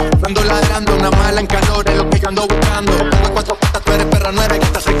callado, ando ladrando. Una mala en calor es lo que yo ando buscando. Pongo 4 patas, tú eres perra, no eres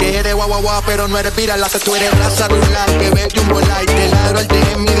gata. Sé que eres guau guau guau, pero no eres piralata. Tú eres raza rural, que ves un volay. Te ladro al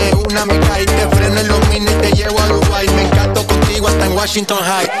DM y de una me cae. Te freno en los minis y te llevo a Dubai. Me encanto contigo hasta en Washington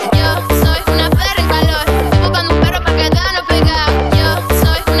High. Yo soy una perra en calor. Estoy buscando un perro pa' quedarnos pegados. Yo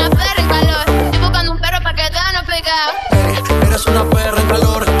soy una perra en calor. Estoy buscando un perro pa' quedarnos pegados. Eres una perra en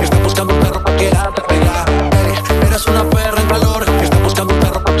calor, que está buscando un perro pa' quedarte pegada. Eres una perra en calor, que está buscando un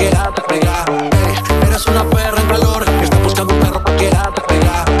perro pa' quedarte pegada. Eres una perra en calor, que está buscando un perro pa' quedarte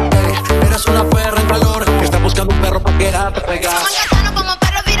pegada. Eres una perra en calor, que está buscando un perro pa' quedarte pegada. Como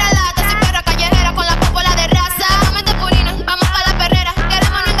perro viralata, soy perra callejera con la popola de raza. No me te purina, vamos pa' la perrera.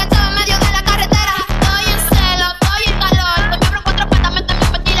 Queremos no enganchado en medio de la carretera. Estoy en celo, estoy en calor. Te abro 4 patas, méteme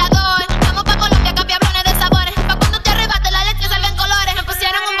un ventilador. Vamos pa' Colombia, capiabrones de sabores. Pa' cuando te arrebate la leche salga en colores. Me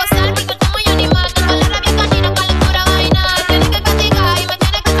pusieron un bozal porque estoy muy animal. Tengo la rabia canina, calentura vaginal. Tienes que castigar y me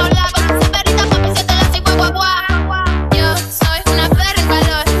tienes que solar. Con esa perrita papi se te la sigo guau guau. Yo soy una perra en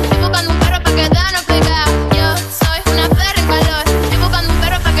calor. Estoy buscando un perro pa' quedarnos pegados. Yo soy una perra en calor. Estoy buscando un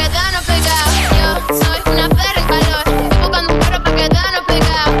perro pa' quedarnos pegados. Yo soy una perra en calor. Estoy buscando un perro pa' quedarnos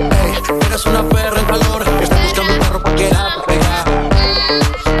pegados. Eres una perra en calor, que está buscando un perro pa' quedarte pegada.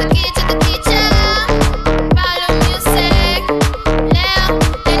 Tequicha, Palo Music, Leo,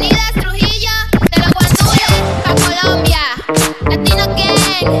 Venidas Trujillo, de los guandules pa' Colombia, Latino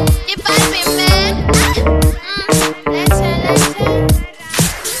Gang, J Balvin, man. Leche.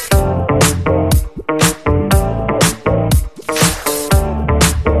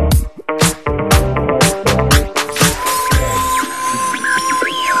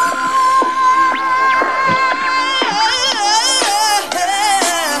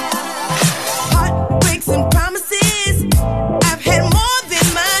 Heartbreaks and promises, I've had more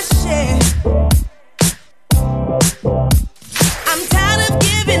than my share. I'm tired of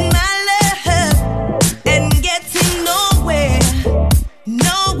giving my love and getting nowhere.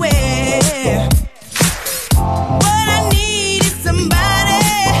 What I need is somebody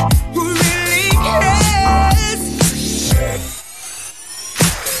who really cares.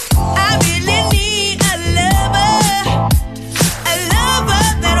 I really need a lover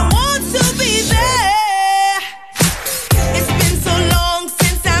that wants to be there. It's been so long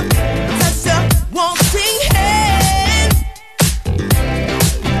since I've touched a wanting hand.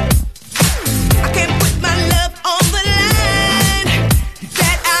 I can't put my love on the line.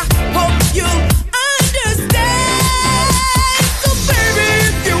 That I hope you understand. So baby,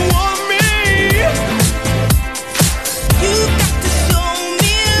 if you want me, you've got to show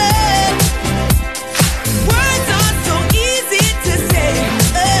me love. Words are so easy to say.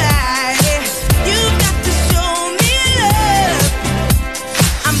 You've got to show me love.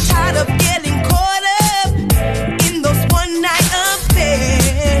 I'm tired of getting caught up in those one-night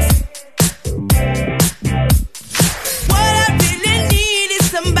affairs. What I really need is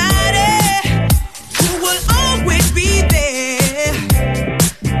somebody who will always be there.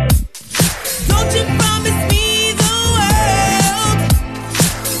 Don't you promise me the world,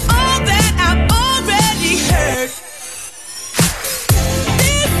 all that I've already heard.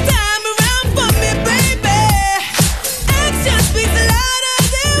 This time around for me, baby, action speaks louder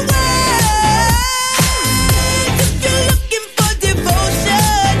than words. If you're looking for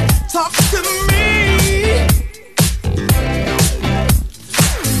devotion, talk to me.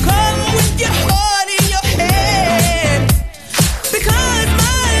 Come with your heart in your hand, because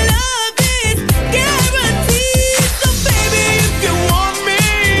my love is guaranteed. So baby, if you want me,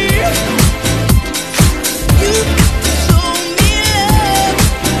 you've got to show me love.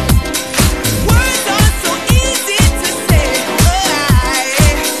 Words are so easy to say.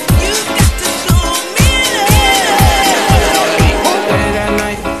 You've got to show me love. Late at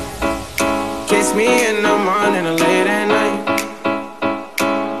night, kiss me in the morning or late at night.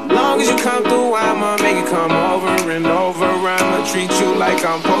 Long as you come through, I'ma make it come over and over. I'ma treat you like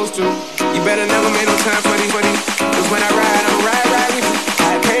I'm supposed to. You better never make no time for these, cause when I ride, I'm ride with you.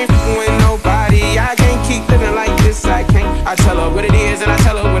 I can't f with nobody, I can't keep living like this, I can't. I tell her what it is and I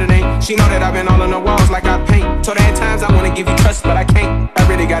tell her what it ain't. She know that I've been all on the walls like I paint. Told her at times I wanna give you trust, but I can't. I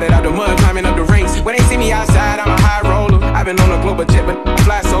really got it out the mud, climbing up the ranks. When they see me outside, I'm a high roller. I've been on a global jet, but I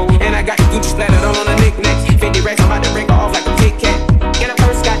fly solo. And I got the Gucci splattered all on the knickknacks. 50 racks, I'm about to break off like a Kit Kat. And I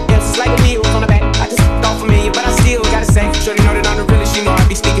first got F's like wheels on the back. I just thought familiar, but I still gotta say. Shorty know that I'm the realest, she know I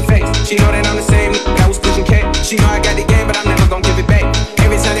be speaking facts. She know that I'm the same that was pushing cat. She know I got the game, but I'm never gonna give it back.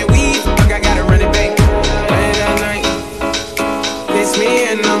 Every time that we fuck, I gotta run it back. Late at night, kiss me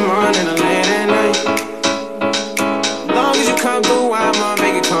in the morning or late at night.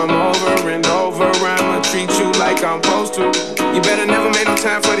 like I'm supposed to. You better never make no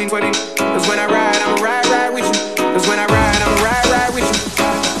time for these. Cause when I ride, I'ma ride with you. Cause when I ride, I'ma ride with you.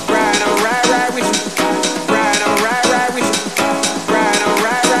 Ride, I'ma ride with you. Ride, I'ma ride with you. Ride, I'ma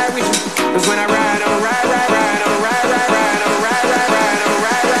ride with you. Cause when I ride, I'ma ride, I'ma ride, I'ma ride with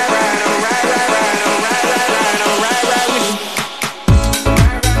you.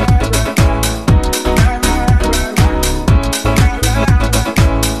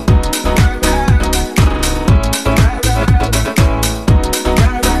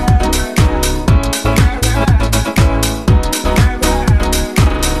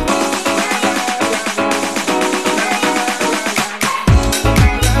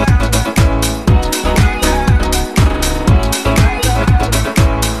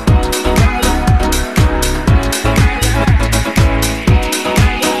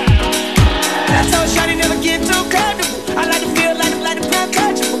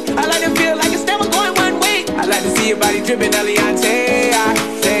 Drippin' Eliante, I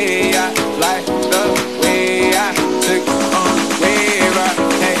say I like the way I took on wave.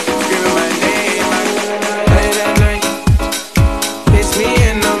 Hey, screaming my name, late at night. It's me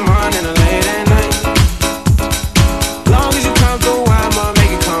in the morning or late at night. Long as you come through, I'ma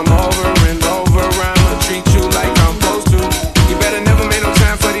make it come over and over. I'ma treat you like I'm supposed to. You better never make no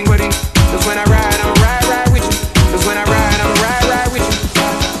time for these. Cause when I ride, I'ma ride with you. Cause when I ride, I'ma ride with you.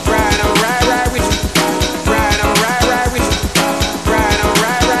 Ride, I'ma ride with you. Ride, I'ma ride.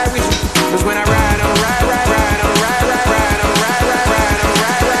 Cause when I ride, I'ma ride, I'ma ride, I'ma ride with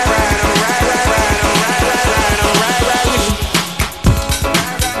you.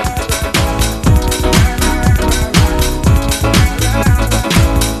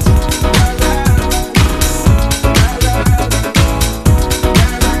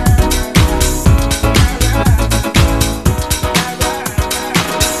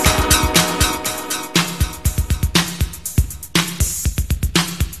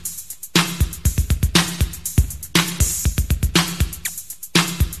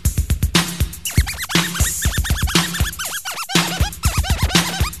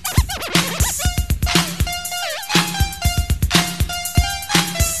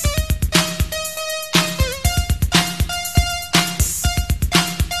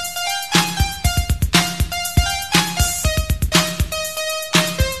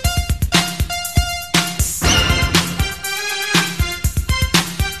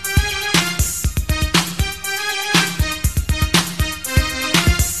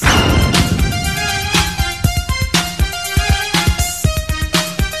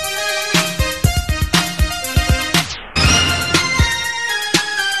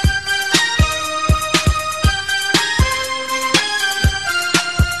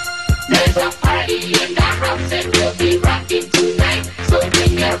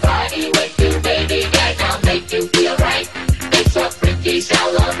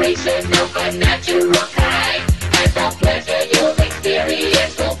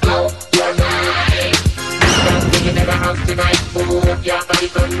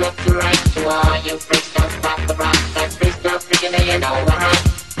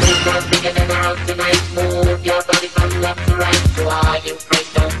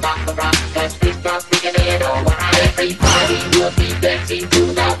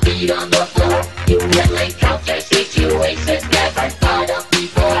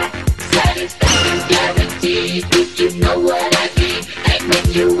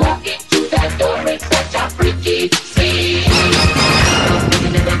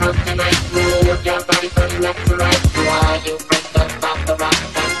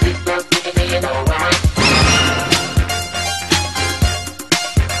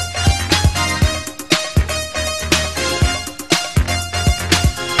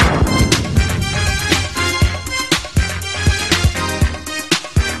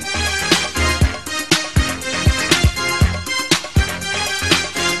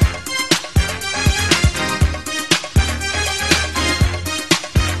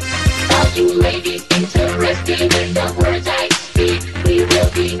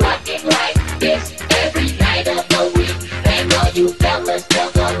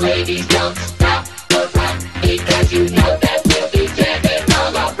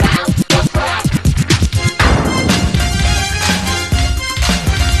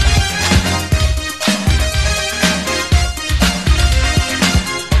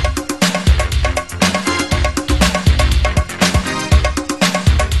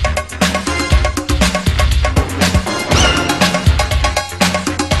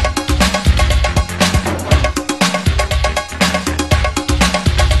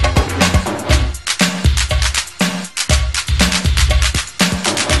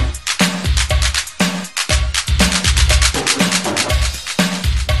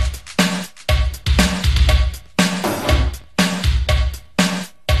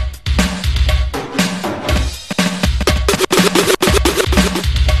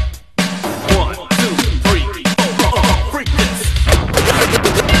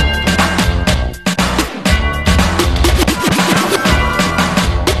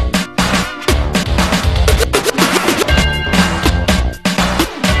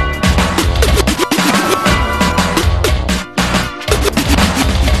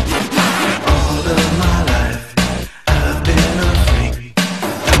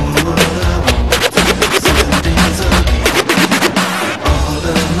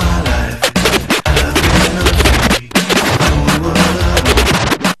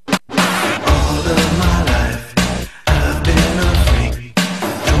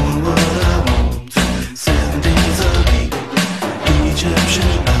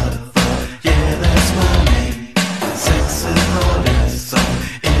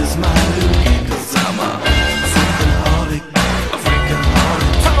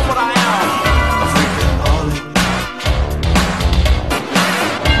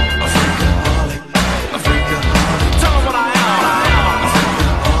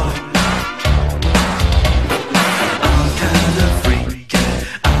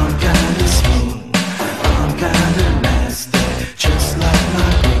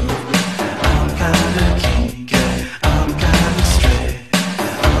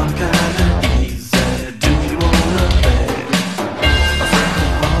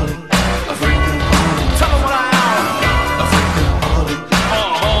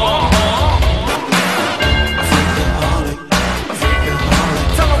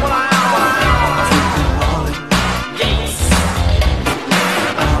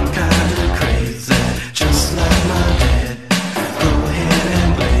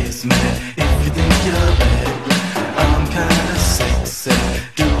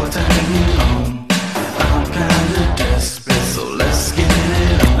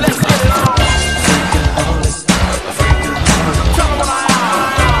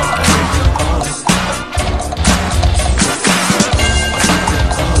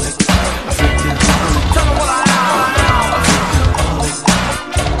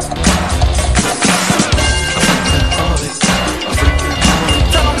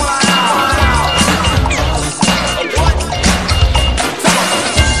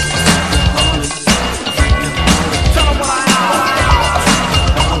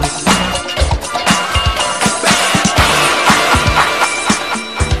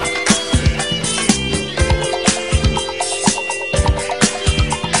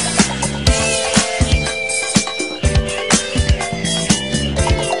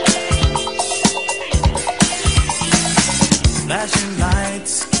 flashing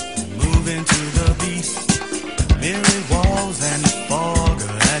lights, moving to the beat, mirrored walls and fog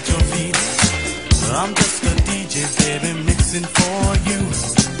at your feet. I'm just a DJ, baby, mixing for you.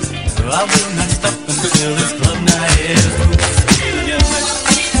 I will not stop until this club night is through.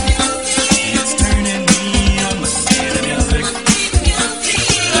 It's turning me on, my state of music.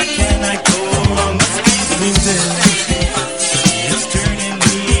 I cannot go wrong, my speed of music. It's turning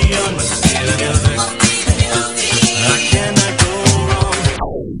me on, my state of music. I cannot go wrong.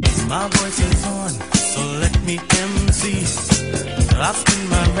 My voice is on, so let me MC. I'll spin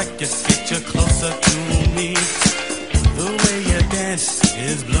my records, get you closer to me. The way you dance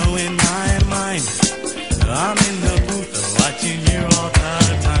is blowing my mind. I'm in the booth watching you all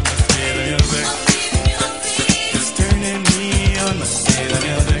the time. The state of music is turning me on. The state of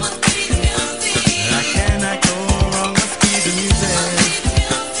music, I cannot go wrong. The speed of music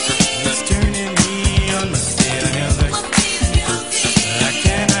is turning me on. The state of music, I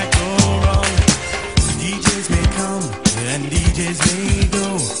cannot go wrong. DJs may come and DJs may go,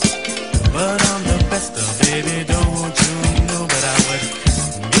 but I'm the best of, baby, don't you know? But I would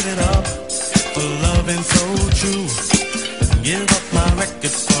give it up for loving so true. Give up my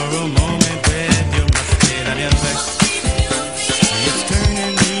records for a moment with you. My state of music, it's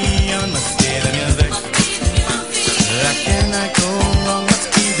turning me on. My state of music, I cannot go wrong. Let's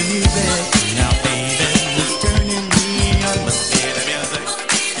keep the music now, baby. It's turning me on. My state of music,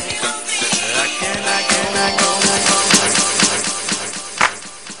 I cannot go wrong.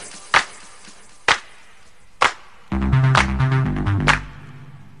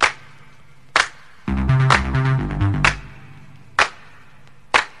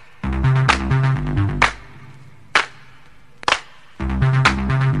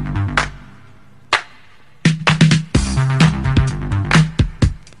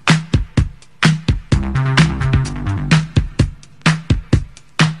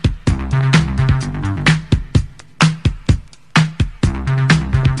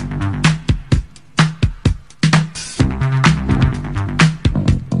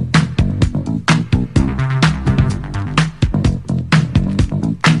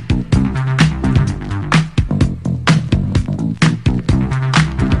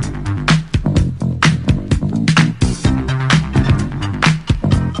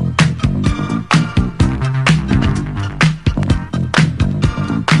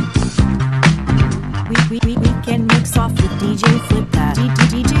 Weekend mix off with DJ Flip That.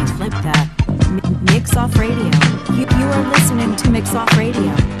 DJ Flip That. Mix Off Radio. You are listening to Mix Off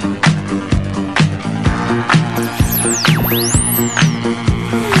Radio.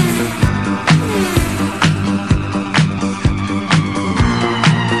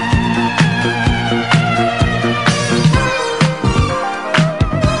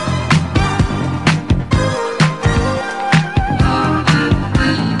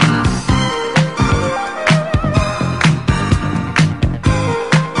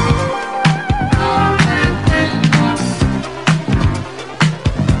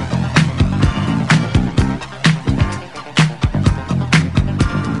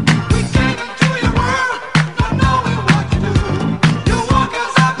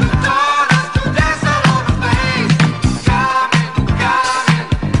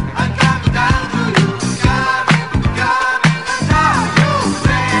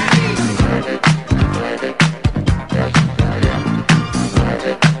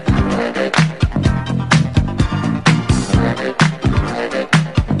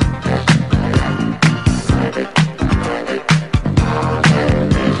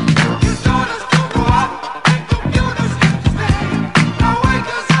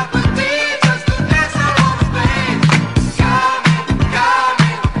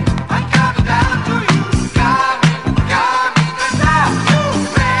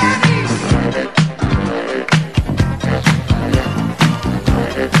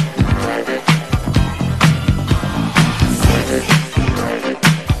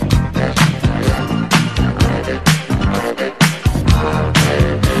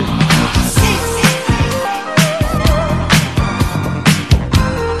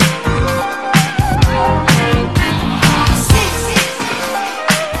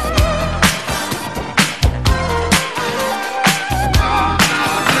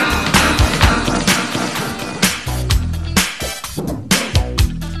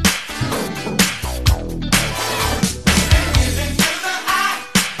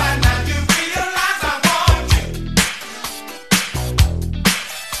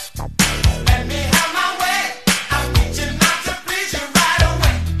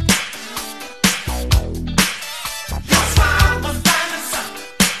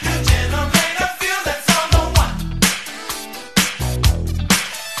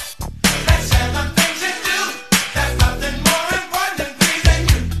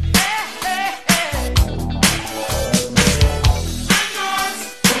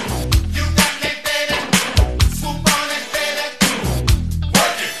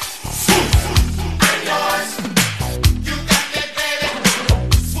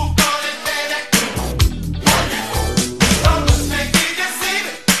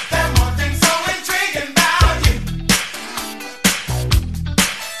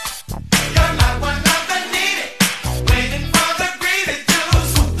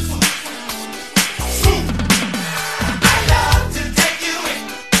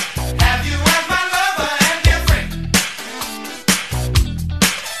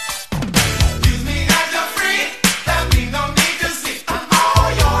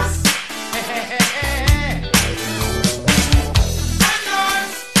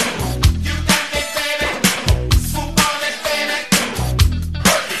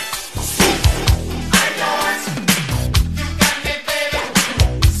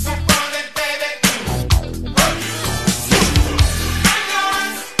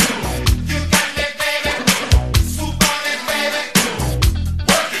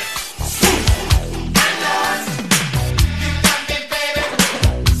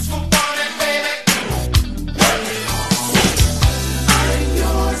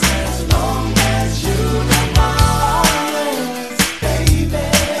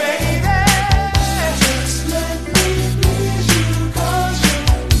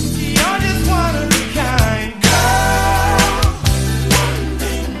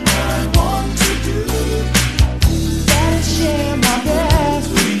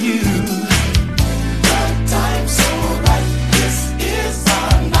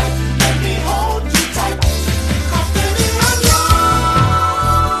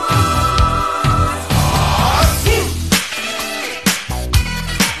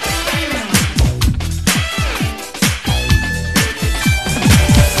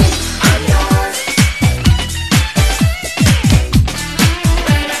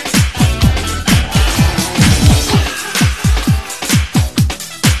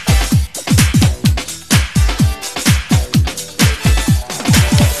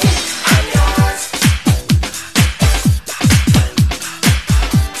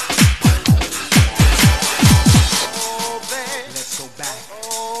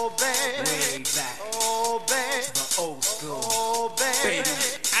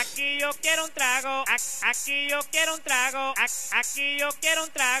 quiero un trago, aquí yo quiero un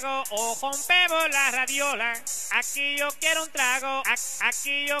trago, o rompemos la radiola. Aquí yo quiero un trago,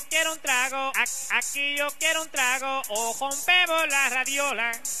 aquí yo quiero un trago, aquí yo quiero un trago, o rompemos la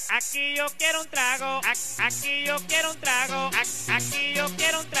radiola. Aquí yo quiero un trago, aquí yo quiero un trago, aquí yo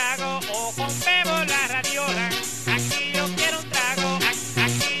quiero un trago, o rompemos la radiola. Aquí yo quiero un trago,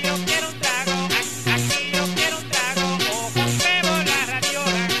 aquí yo quiero un trago, aquí yo quiero un trago, o rompemos la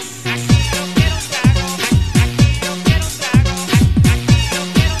radiola. Aquí yo quiero un trago, aquí yo quiero un trago, aquí yo quiero un trago, o rompemos la radiola. Aquí yo quiero un trago, aquí yo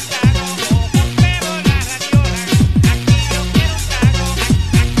quiero un trago, aquí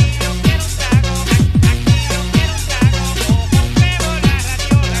yo quiero un trago, o rompemos la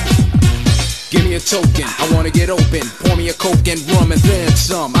radiola. Give me a token, I wanna get open. Pour me a coke and rum and then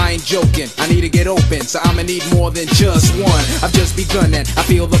some. I ain't joking, I need to get open, so I'ma need more than just one. I've just begun and I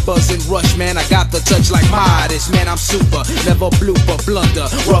feel the buzz and rush, man. I got the touch like Midas, man. I'm super, never blooper, blunder,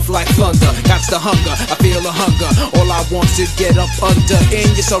 rough like thunder. Got the hunger, I feel the hunger. All I want to get up under. In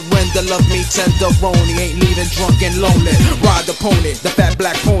your surrender, love me tenderoni. Ain't leaving drunk and lonely. Ride the pony, the fat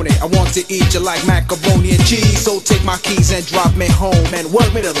black pony. I want to eat you like macaroni and cheese. So take my keys and drop me home and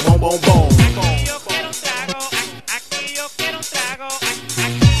work me to the bone, bone, bone. Aquí yo quiero un trago, aquí yo quiero un trago,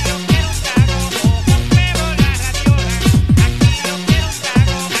 aquí yo quiero un trago, o rompemos la radiola. Aquí yo quiero un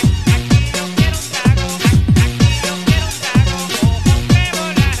trago, aquí yo quiero un trago, aquí yo quiero un trago, o rompemos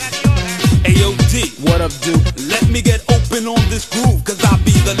la radiola. Ayo D, what up dude? Let me get open on this groove, cause I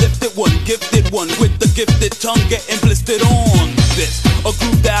be the lifted one, gifted one, with the gifted tongue getting blistered on this. A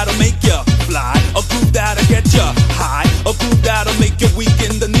groove that'll make ya fly, a groove that'll get ya high, a groove that'll make you weak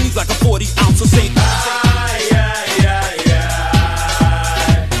in the knees like a 40 ounce of St.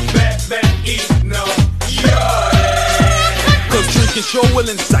 Cause drinking sure will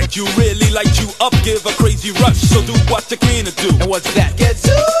incite you, really light you up, give a crazy rush. So do what you're keen to do. And what's that? Get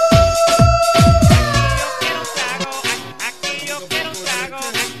to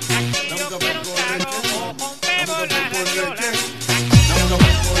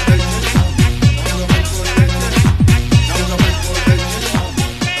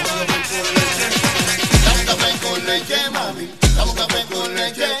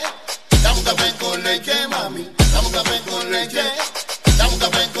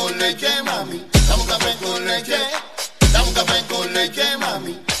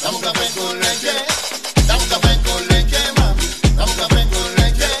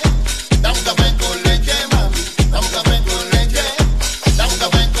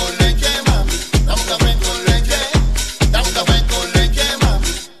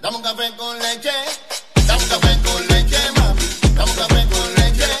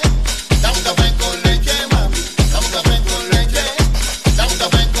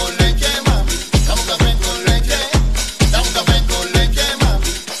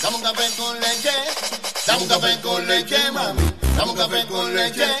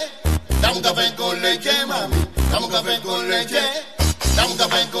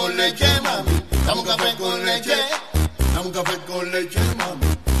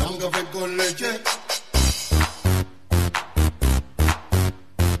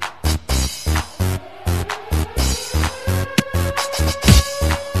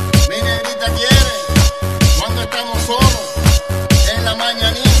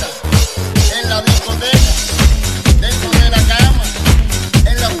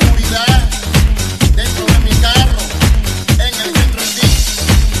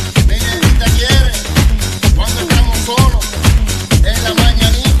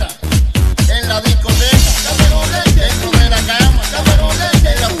la disco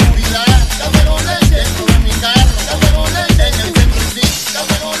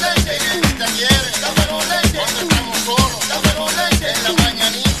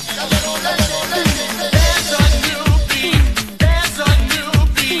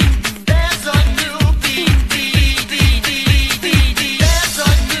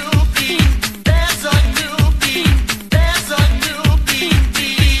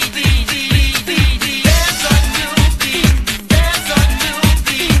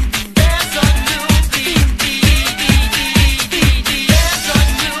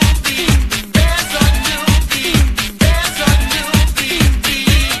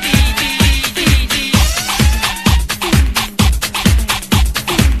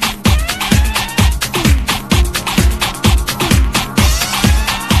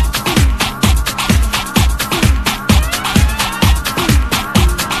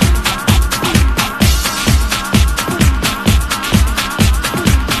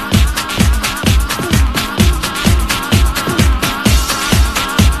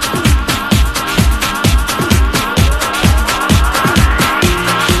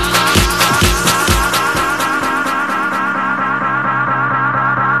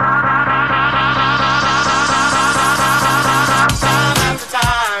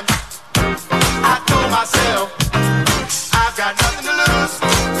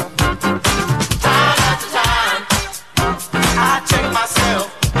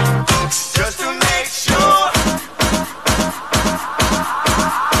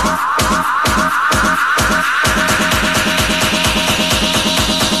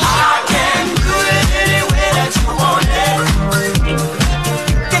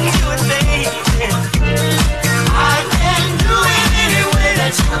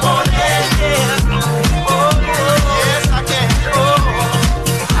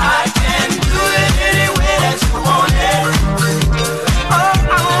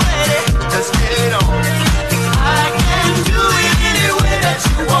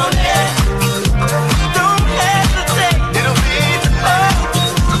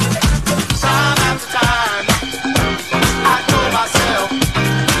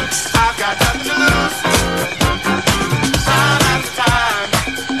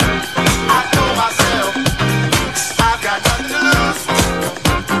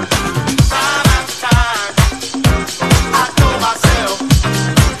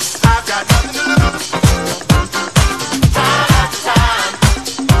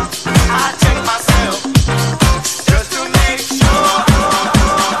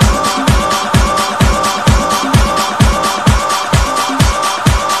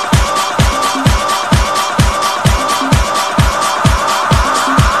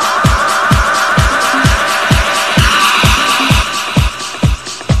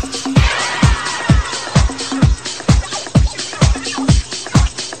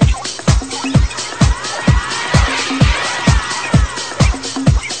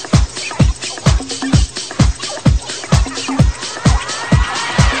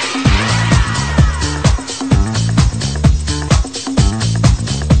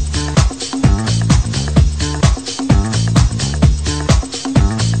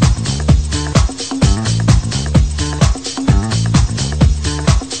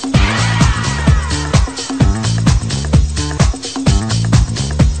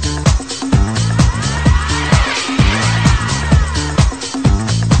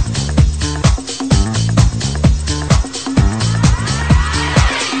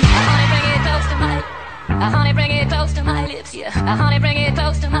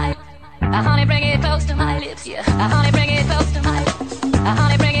to my. Honey, bring it close to my lips, yeah. Honey, bring it close to my.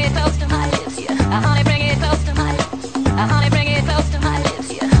 Honey, bring it close to my lips, yeah. Honey, bring it close to my. Honey, bring it close to my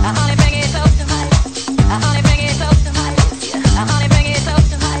lips, yeah. Honey, bring it close to my. Honey, bring it close to my lips, yeah. Honey, bring it close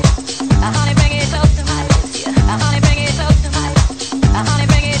to my. Honey, bring it close to my lips, yeah. Honey, bring it close to my. Honey,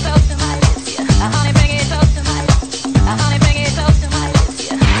 bring it close to my lips, yeah. Honey, bring it close to my. Honey, bring it close to my lips,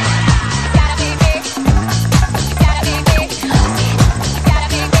 yeah. Gotta be big. Gotta be big. Gotta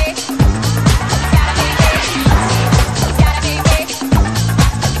be big. Gotta be big. Gotta be big.